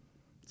get.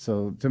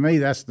 So to me,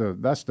 that's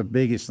the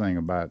biggest thing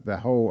about the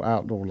whole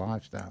outdoor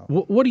lifestyle.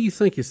 What do you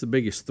think is the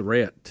biggest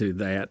threat to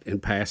that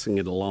and passing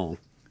it along?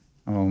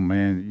 Oh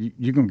man,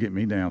 you're gonna get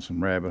me down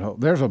some rabbit hole.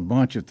 There's a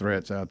bunch of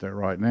threats out there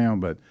right now,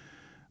 but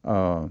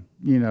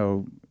you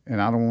know,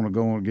 and I don't want to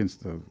go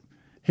against the.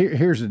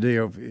 Here's the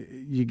deal: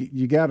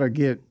 you got to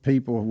get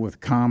people with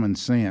common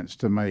sense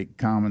to make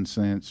common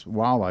sense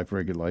wildlife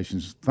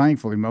regulations.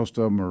 Thankfully, most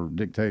of them are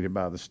dictated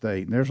by the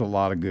state, and there's a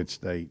lot of good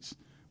states.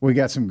 We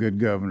got some good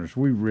governors.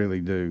 We really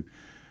do.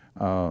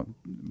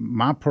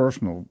 My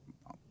personal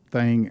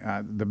thing,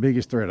 the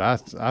biggest threat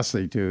I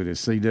see to it is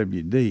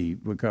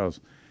CWD, because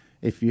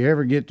if you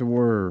ever get to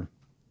where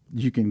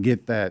you can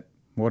get that,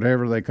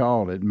 whatever they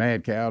call it,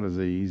 mad cow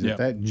disease, if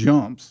that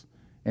jumps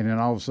and then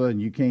all of a sudden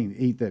you can't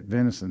eat that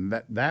venison,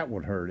 that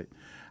would hurt it.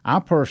 I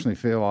personally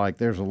feel like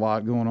there's a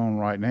lot going on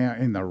right now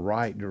in the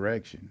right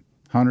direction.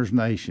 Hunters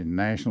Nation,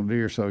 National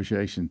Deer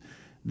Association,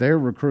 they're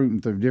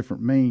recruiting through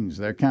different means.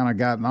 They're kind of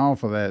gotten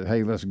off of that,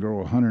 hey, let's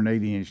grow a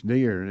 180-inch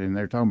deer, and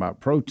they're talking about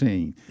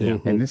protein.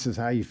 And this is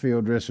how you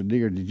field dress a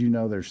deer. Did you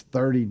know there's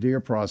 30 deer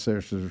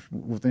processors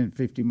within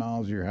 50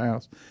 miles of your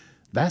house?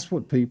 That's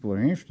what people are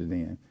interested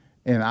in.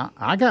 And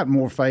I got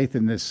more faith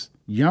in this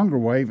younger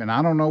wave, and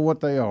I don't know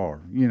what they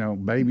are, you know,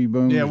 baby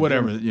boomers. Yeah,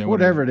 whatever it is.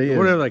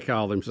 Whatever they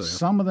call themselves.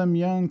 Some of them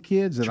young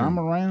kids that I'm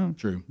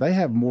around, they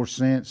have more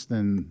sense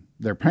than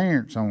their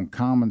parents on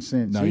common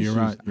sense issues. You're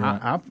right. You're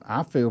right.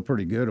 I feel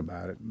pretty good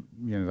about it.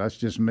 You know, that's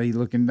just me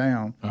looking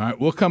down. All right,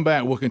 we'll come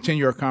back. We'll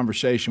continue our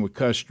conversation with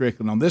Cuz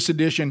Strickland on this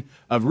edition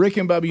of Rick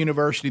and Bubba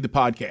University, the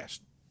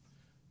podcast.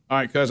 All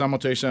right, Cuz, I'm going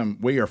to tell you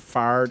something. We are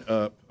fired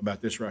up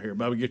about this right here.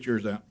 Bubba, get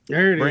yours out.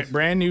 There it is.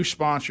 Brand new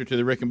sponsor to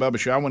the Rick and Bubba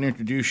Show. I want to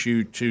introduce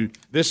you to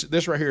this.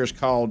 This right here is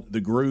called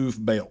the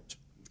Groove Belt.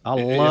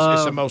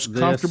 It's the most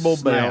comfortable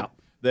belt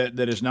that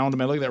is known to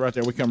me. Look at that right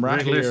there. We come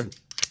right here.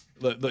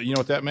 Look, you know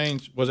what that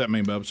means? What does that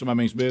mean, Bubba? Somebody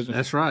means business?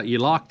 That's right. You're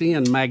locked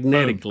in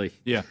magnetically. Boom.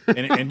 Yeah,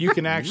 and you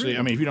can actually,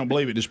 I mean, if you don't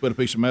believe it, just put a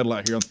piece of metal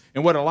out here.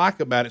 And what I like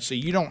about it, see,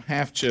 you don't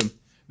have to,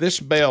 this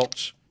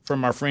belt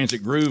from our friends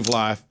at Groove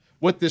Life,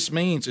 what this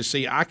means is,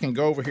 see, I can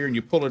go over here and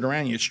you pull it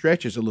around, and it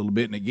stretches a little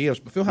bit and it gives.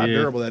 But feel how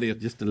durable that is.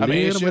 Just a little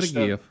bit of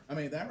give. I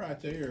mean, that right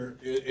there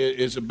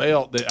is a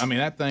belt that, I mean,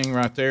 that thing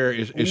right there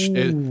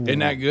isn't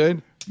that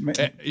good?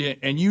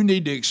 And you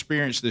need to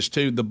experience this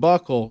too. The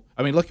buckle.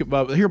 I mean, look at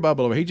Bubba. Here, Bubba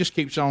over. He just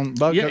keeps on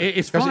buckling. Yeah,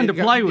 it's fun to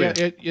play with.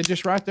 It's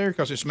just right there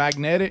because it's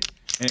magnetic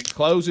and it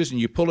closes, and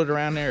you pull it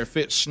around there. It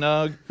fits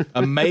snug,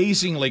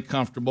 amazingly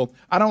comfortable.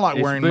 I don't like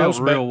wearing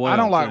most belts. I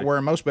don't like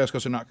wearing most belts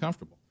because they're not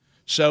comfortable.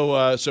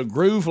 So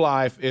Groove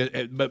Life.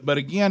 But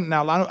again,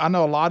 now I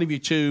know a lot of you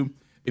too.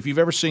 If you've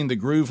ever seen the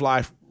Groove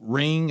Life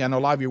ring, I know a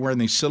lot of you are wearing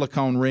these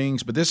silicone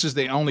rings, but this is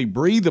the only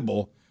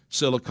breathable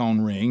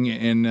silicone ring,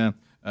 and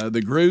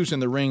the grooves in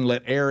the ring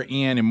let air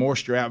in and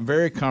moisture out.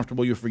 Very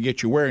comfortable. You'll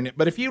forget you're wearing it.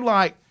 But if you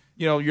like,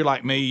 you know, you're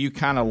like me, you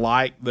kind of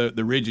like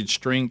the rigid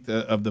strength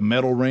of the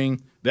metal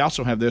ring. They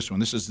also have this one.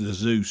 This is the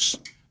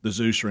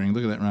Zeus ring.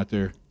 Look at that right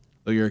there.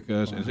 Look here,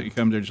 cuz. Wow. You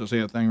come there, just see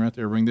that thing right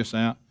there. Bring this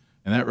out,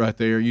 and that right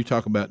there. You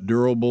talk about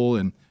durable,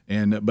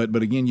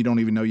 but again, you don't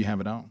even know you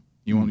have it on.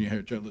 You want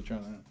to try that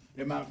out.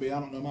 It might be, I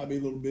don't know, it might be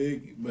a little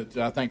big, but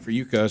I think for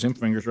you, cuz, them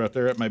fingers right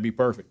there, it may be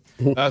perfect.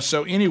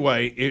 So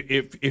anyway,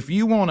 if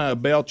you want a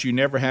belt you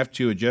never have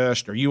to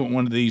adjust, or you want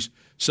one of these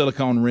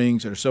silicone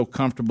rings that are so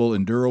comfortable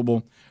and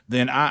durable,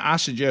 then I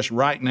suggest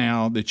right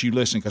now that you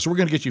listen, because we're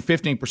going to get you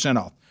 15%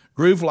 off.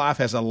 Groove Life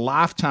has a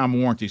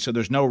lifetime warranty, so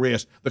there's no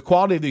risk. The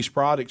quality of these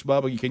products,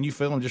 Bubba, can you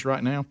feel them just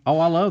right now? Oh,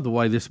 I love the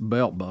way this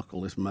belt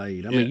buckle is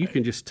made. I mean, you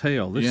can just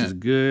tell. This is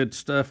good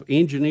stuff,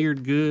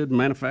 engineered good,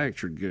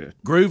 manufactured good.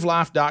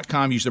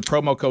 GrooveLife.com. Use the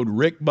promo code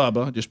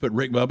RickBubba. Just put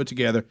Rick Bubba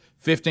together.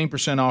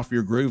 15% off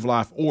your Groove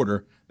Life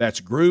order. That's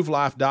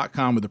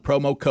GrooveLife.com with the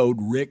promo code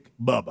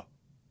RickBubba.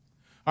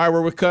 All right,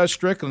 we're with Cuz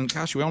Strickland.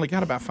 Gosh, we only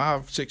got about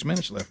 5-6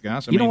 minutes left,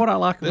 guys. You know what I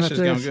like about this? This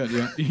is going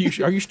good.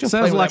 Yeah. Are you still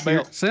sounds playing like that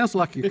belt? Sounds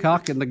like you're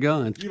cocking the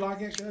gun. You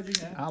like it,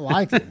 Cuz? I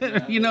like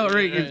it. You know,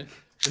 Rick,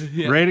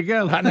 Ready to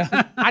go.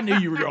 I knew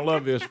you were going to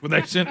love this when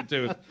they sent it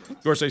to us.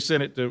 Of course, they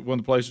sent it to one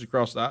of the places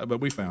across the but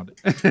we found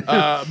it.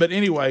 But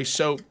anyway,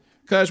 so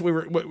because we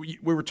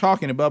were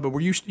talking to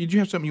Bubba, did you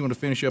have something you want to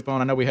finish up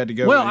on? I know we had to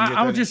go.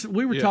 Well,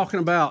 we were talking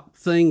about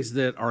things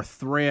that are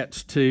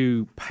threats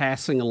to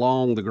passing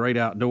along the great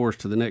outdoors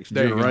to the next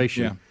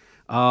generation.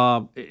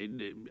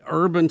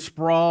 Urban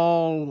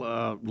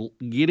sprawl,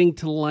 getting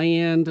to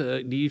land.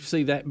 Do you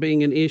see that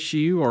being an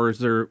issue, or is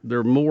there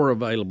more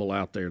available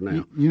out there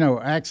now? You know,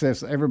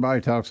 access.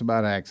 Everybody talks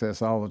about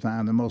access all the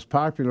time. The most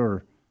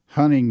popular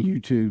hunting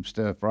YouTube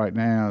stuff right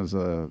now is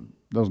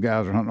those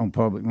guys are hunting on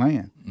public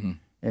land,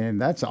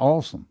 and that's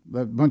awesome.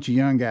 A bunch of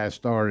young guys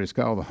started. It's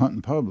called the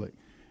Hunting Public,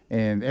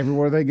 and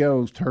everywhere they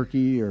go,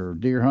 turkey or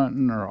deer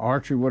hunting or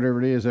archery,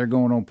 whatever it is, they're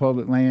going on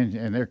public land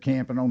and they're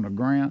camping on the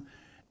ground.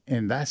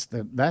 And that's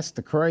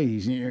the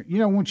craze. You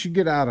know, once you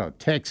get out of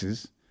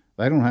Texas,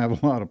 they don't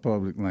have a lot of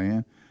public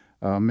land.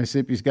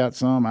 Mississippi's got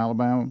some,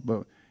 Alabama,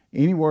 but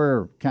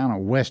anywhere kind of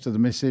west of the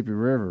Mississippi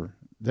River,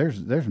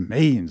 there's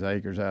millions of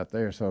acres out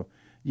there. So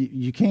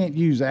you can't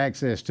use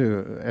access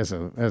to as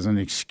an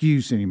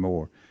excuse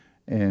anymore.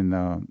 And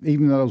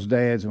even those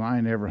dads who I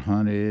ain't never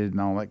hunted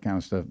and all that kind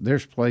of stuff,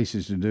 there's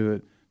places to do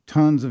it.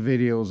 Tons of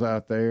videos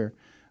out there.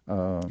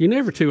 You're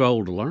never too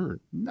old to learn.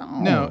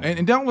 No,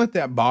 and don't let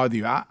that bother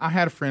you. I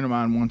had a friend of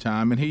mine one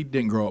time, and he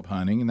didn't grow up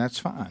hunting, and that's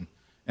fine.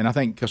 And I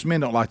think because men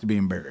don't like to be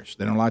embarrassed,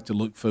 they don't like to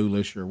look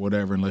foolish or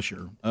whatever, unless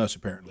you're us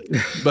apparently.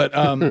 But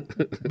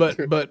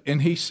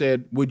and he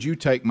said, "Would you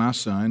take my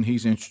son?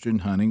 He's interested in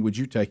hunting. Would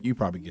you take? You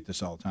probably get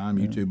this all the time.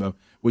 You too, Bo.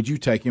 Would you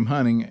take him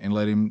hunting and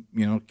let him,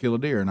 kill a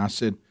deer?" And I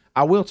said,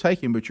 "I will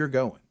take him, but you're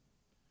going."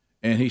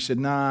 And he said,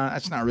 "Nah,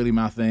 that's not really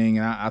my thing,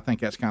 and I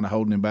think that's kind of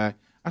holding him back."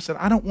 I said,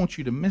 "I don't want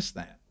you to miss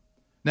that."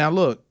 Now,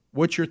 look,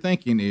 what you're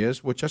thinking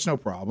is, which that's no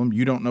problem.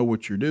 You don't know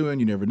what you're doing.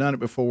 You've never done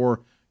it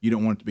before. You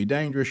don't want it to be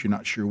dangerous. You're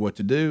not sure what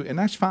to do, and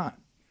that's fine.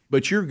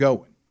 But you're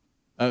going.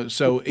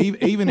 So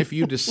even if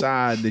you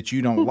decide that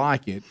you don't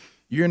like it,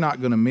 you're not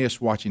going to miss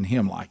watching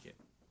him like it.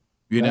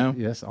 You know?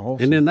 Yes,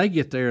 awesome. And then they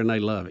get there and they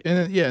love it.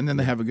 And then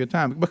they have a good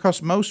time.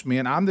 Because most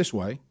men, I'm this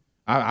way.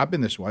 I've been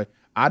this way.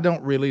 I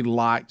don't really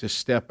like to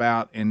step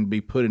out and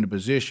be put in a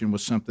position with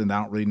something that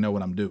I don't really know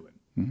what I'm doing.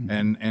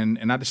 Mm-hmm.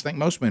 And I just think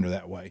most men are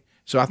that way.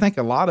 So I think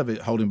a lot of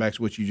it, holding back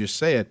to what you just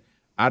said,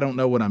 I don't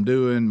know what I'm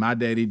doing. My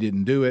daddy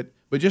didn't do it.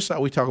 But just like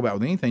we talk about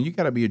with anything, you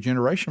got to be a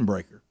generation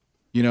breaker.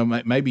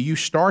 Maybe you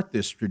start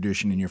this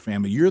tradition in your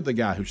family. You're the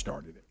guy who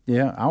started it.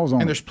 Yeah,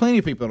 and there's plenty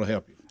of people that'll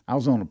help you. I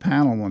was on a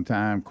panel one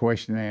time,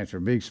 question and answer,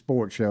 a big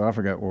sports show. I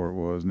forgot where it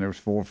was, and there was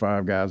 4 or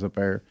 5 guys up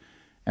there,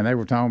 and they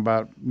were talking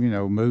about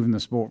moving the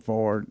sport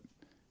forward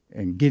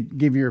and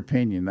give your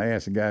opinion. They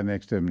asked the guy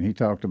next to him, and he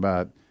talked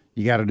about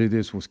you got to do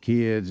this with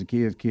kids.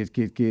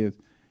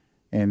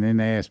 And then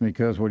they asked me,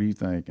 "Cuz, what do you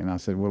think?" And I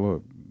said, "Well,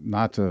 look,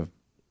 not to,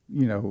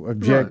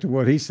 object to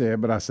what he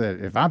said, but I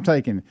said, if I'm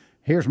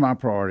here's my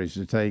priorities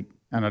to take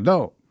an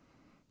adult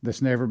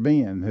that's never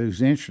been,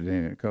 who's interested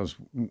in it. Because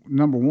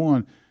number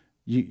one,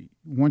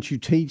 once you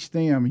teach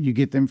them and you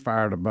get them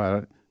fired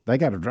about it, they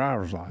got a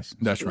driver's license.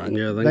 That's right.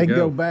 Yeah, they can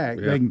go back.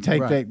 Yeah. They can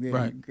take that.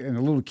 Right. And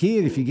a little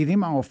kid, if you get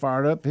him all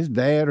fired up, his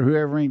dad or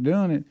whoever ain't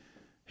doing it,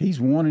 he's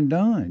one and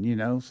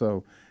done.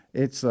 So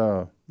it's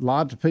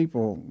lots of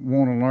people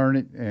want to learn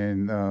it,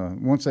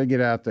 and once they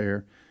get out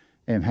there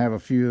and have a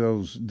few of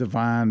those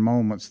divine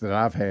moments that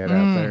I've had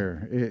out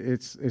there,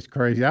 it's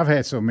crazy. I've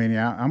had so many.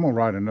 I'm gonna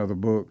write another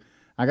book.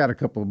 I got a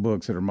couple of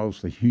books that are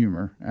mostly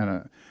humor,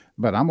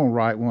 but I'm gonna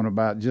write one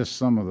about just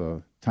some of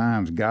the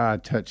times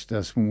God touched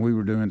us when we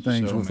were doing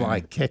things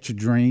like Catch a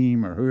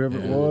Dream or whoever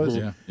it was.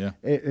 Yeah.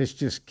 It's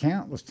just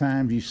countless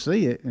times you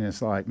see it, and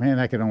it's like, man,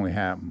 that could only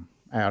happen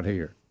out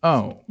here.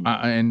 Oh,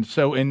 and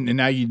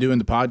now you're doing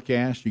the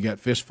podcast. You got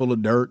Fistful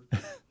of Dirt,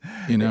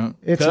 Cuz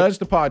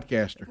the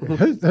podcaster.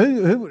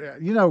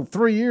 Who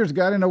 3 years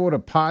ago, I didn't know what a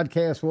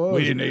podcast was.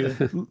 We didn't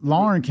either.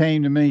 Lauren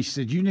came to me. She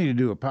said, "You need to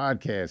do a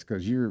podcast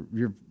because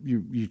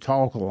you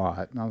talk a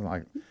lot." And I was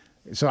like,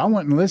 so I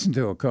went and listened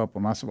to a couple,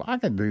 and I said, "Well, I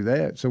could do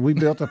that." So we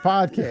built a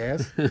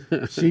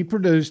podcast. She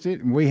produced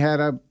it, and we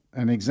had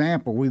an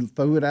example. We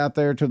threw it out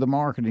there to the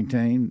marketing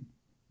team.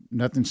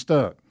 Nothing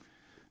stuck.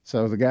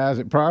 So the guys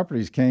at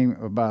Properties came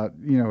about,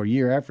 a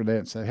year after that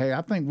and said, "Hey,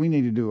 I think we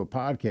need to do a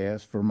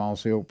podcast for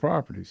Mossy Oak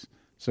Properties."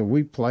 So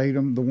we played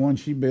them, the one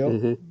she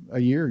built a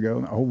year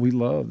ago. Oh, we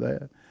love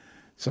that.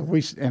 So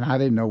and I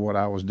didn't know what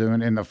I was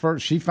doing. And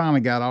she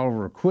finally got all of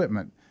her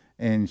equipment,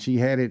 and she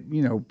had it,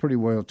 pretty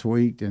well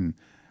tweaked. And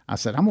I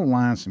said, "I'm going to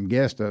line some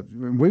guests up."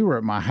 We were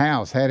at my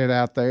house, had it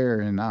out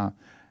there, and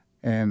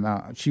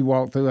she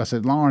walked through. I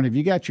said, "Lauren, have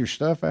you got your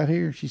stuff out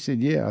here?" She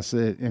said, "Yeah." I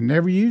said, "And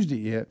never used it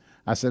yet."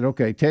 I said,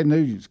 "Okay, Ted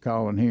Nugent's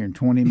calling here in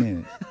 20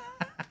 minutes.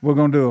 We're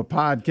going to do a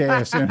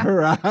podcast in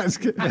her eyes."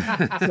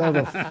 So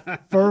the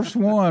first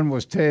one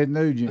was Ted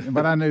Nugent,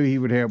 but I knew he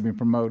would help me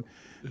promote.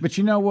 But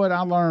you know what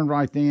I learned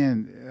right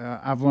then?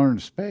 I've learned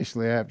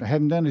especially after I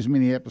haven't done as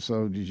many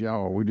episodes as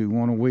y'all. We do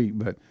one a week,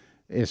 but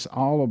it's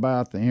all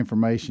about the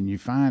information. You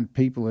find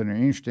people that are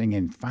interesting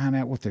and find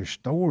out what their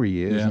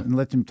story is and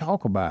let them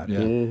talk about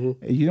it.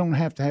 You don't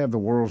have to have the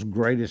world's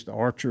greatest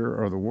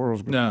archer or the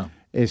world's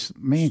It's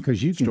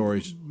because you can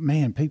stories.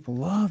 Man, people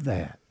love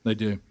that. They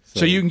do.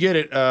 So you can get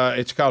it.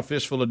 It's called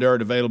Fistful of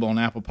Dirt, available on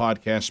Apple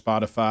Podcasts,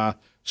 Spotify,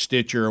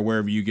 Stitcher, or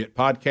wherever you get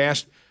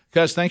podcasts.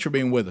 Cuz, thanks for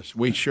being with us.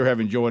 We sure have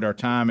enjoyed our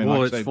time. And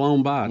it's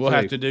flown by. We'll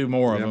have to do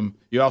more of them.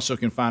 You also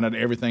can find out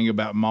everything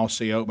about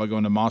Mossy Oak by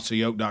going to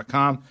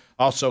mossyoak.com.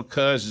 Also,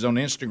 Cuz is on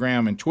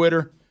Instagram and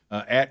Twitter,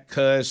 at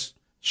Cuz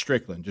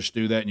Strickland. Just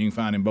do that, and you can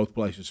find him both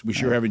places. We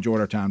sure have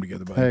enjoyed our time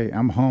together, buddy. Hey,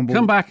 I'm humbled.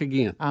 Come back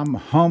again. I'm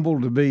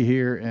humbled to be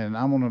here, and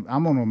I'm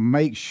gonna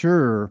make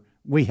sure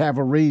we have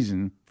a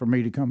reason for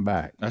me to come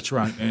back. That's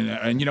right.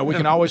 And we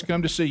can always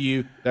come to see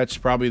you. That's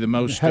probably the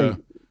most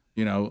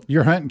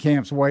your hunting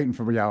camp's waiting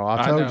for y'all.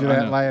 I told you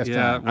that last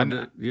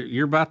time.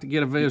 You're about to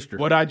get a visitor.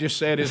 What I just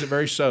said isn't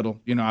very subtle.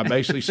 I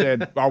basically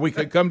said, or we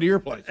could come to your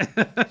place.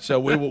 So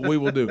we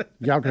will do it.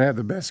 Y'all could have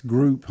the best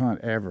group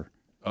hunt ever.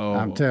 Oh,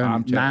 I'm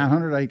telling you,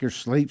 900 acres,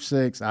 sleep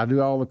 6. I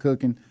do all the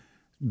cooking.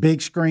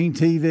 Big screen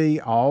TV,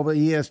 all the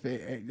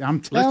ESP. I'm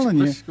telling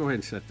you. Let's go ahead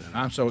and set that up.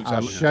 I'm so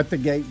excited. I'll shut the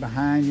gate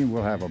behind you.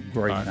 We'll have a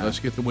great time. Let's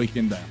get the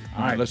weekend down.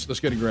 All right, let's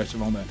get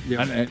aggressive on that.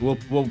 Yep. And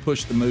we'll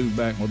push the move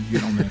back. We'll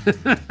get on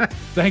that.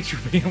 Thanks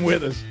for being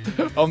with us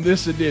on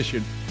this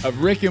edition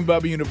of Rick and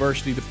Bubba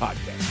University, the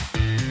podcast.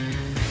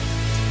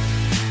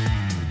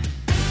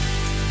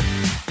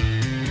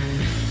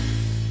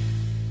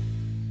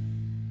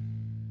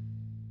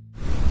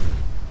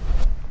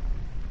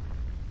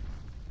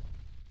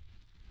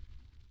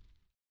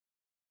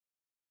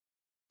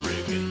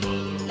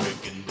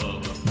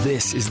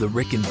 This is the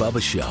Rick and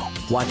Bubba Show.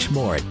 Watch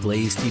more at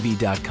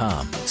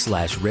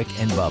blazetv.com/Rick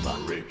and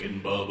Bubba. Rick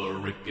and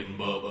Bubba, Rick and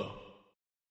Bubba.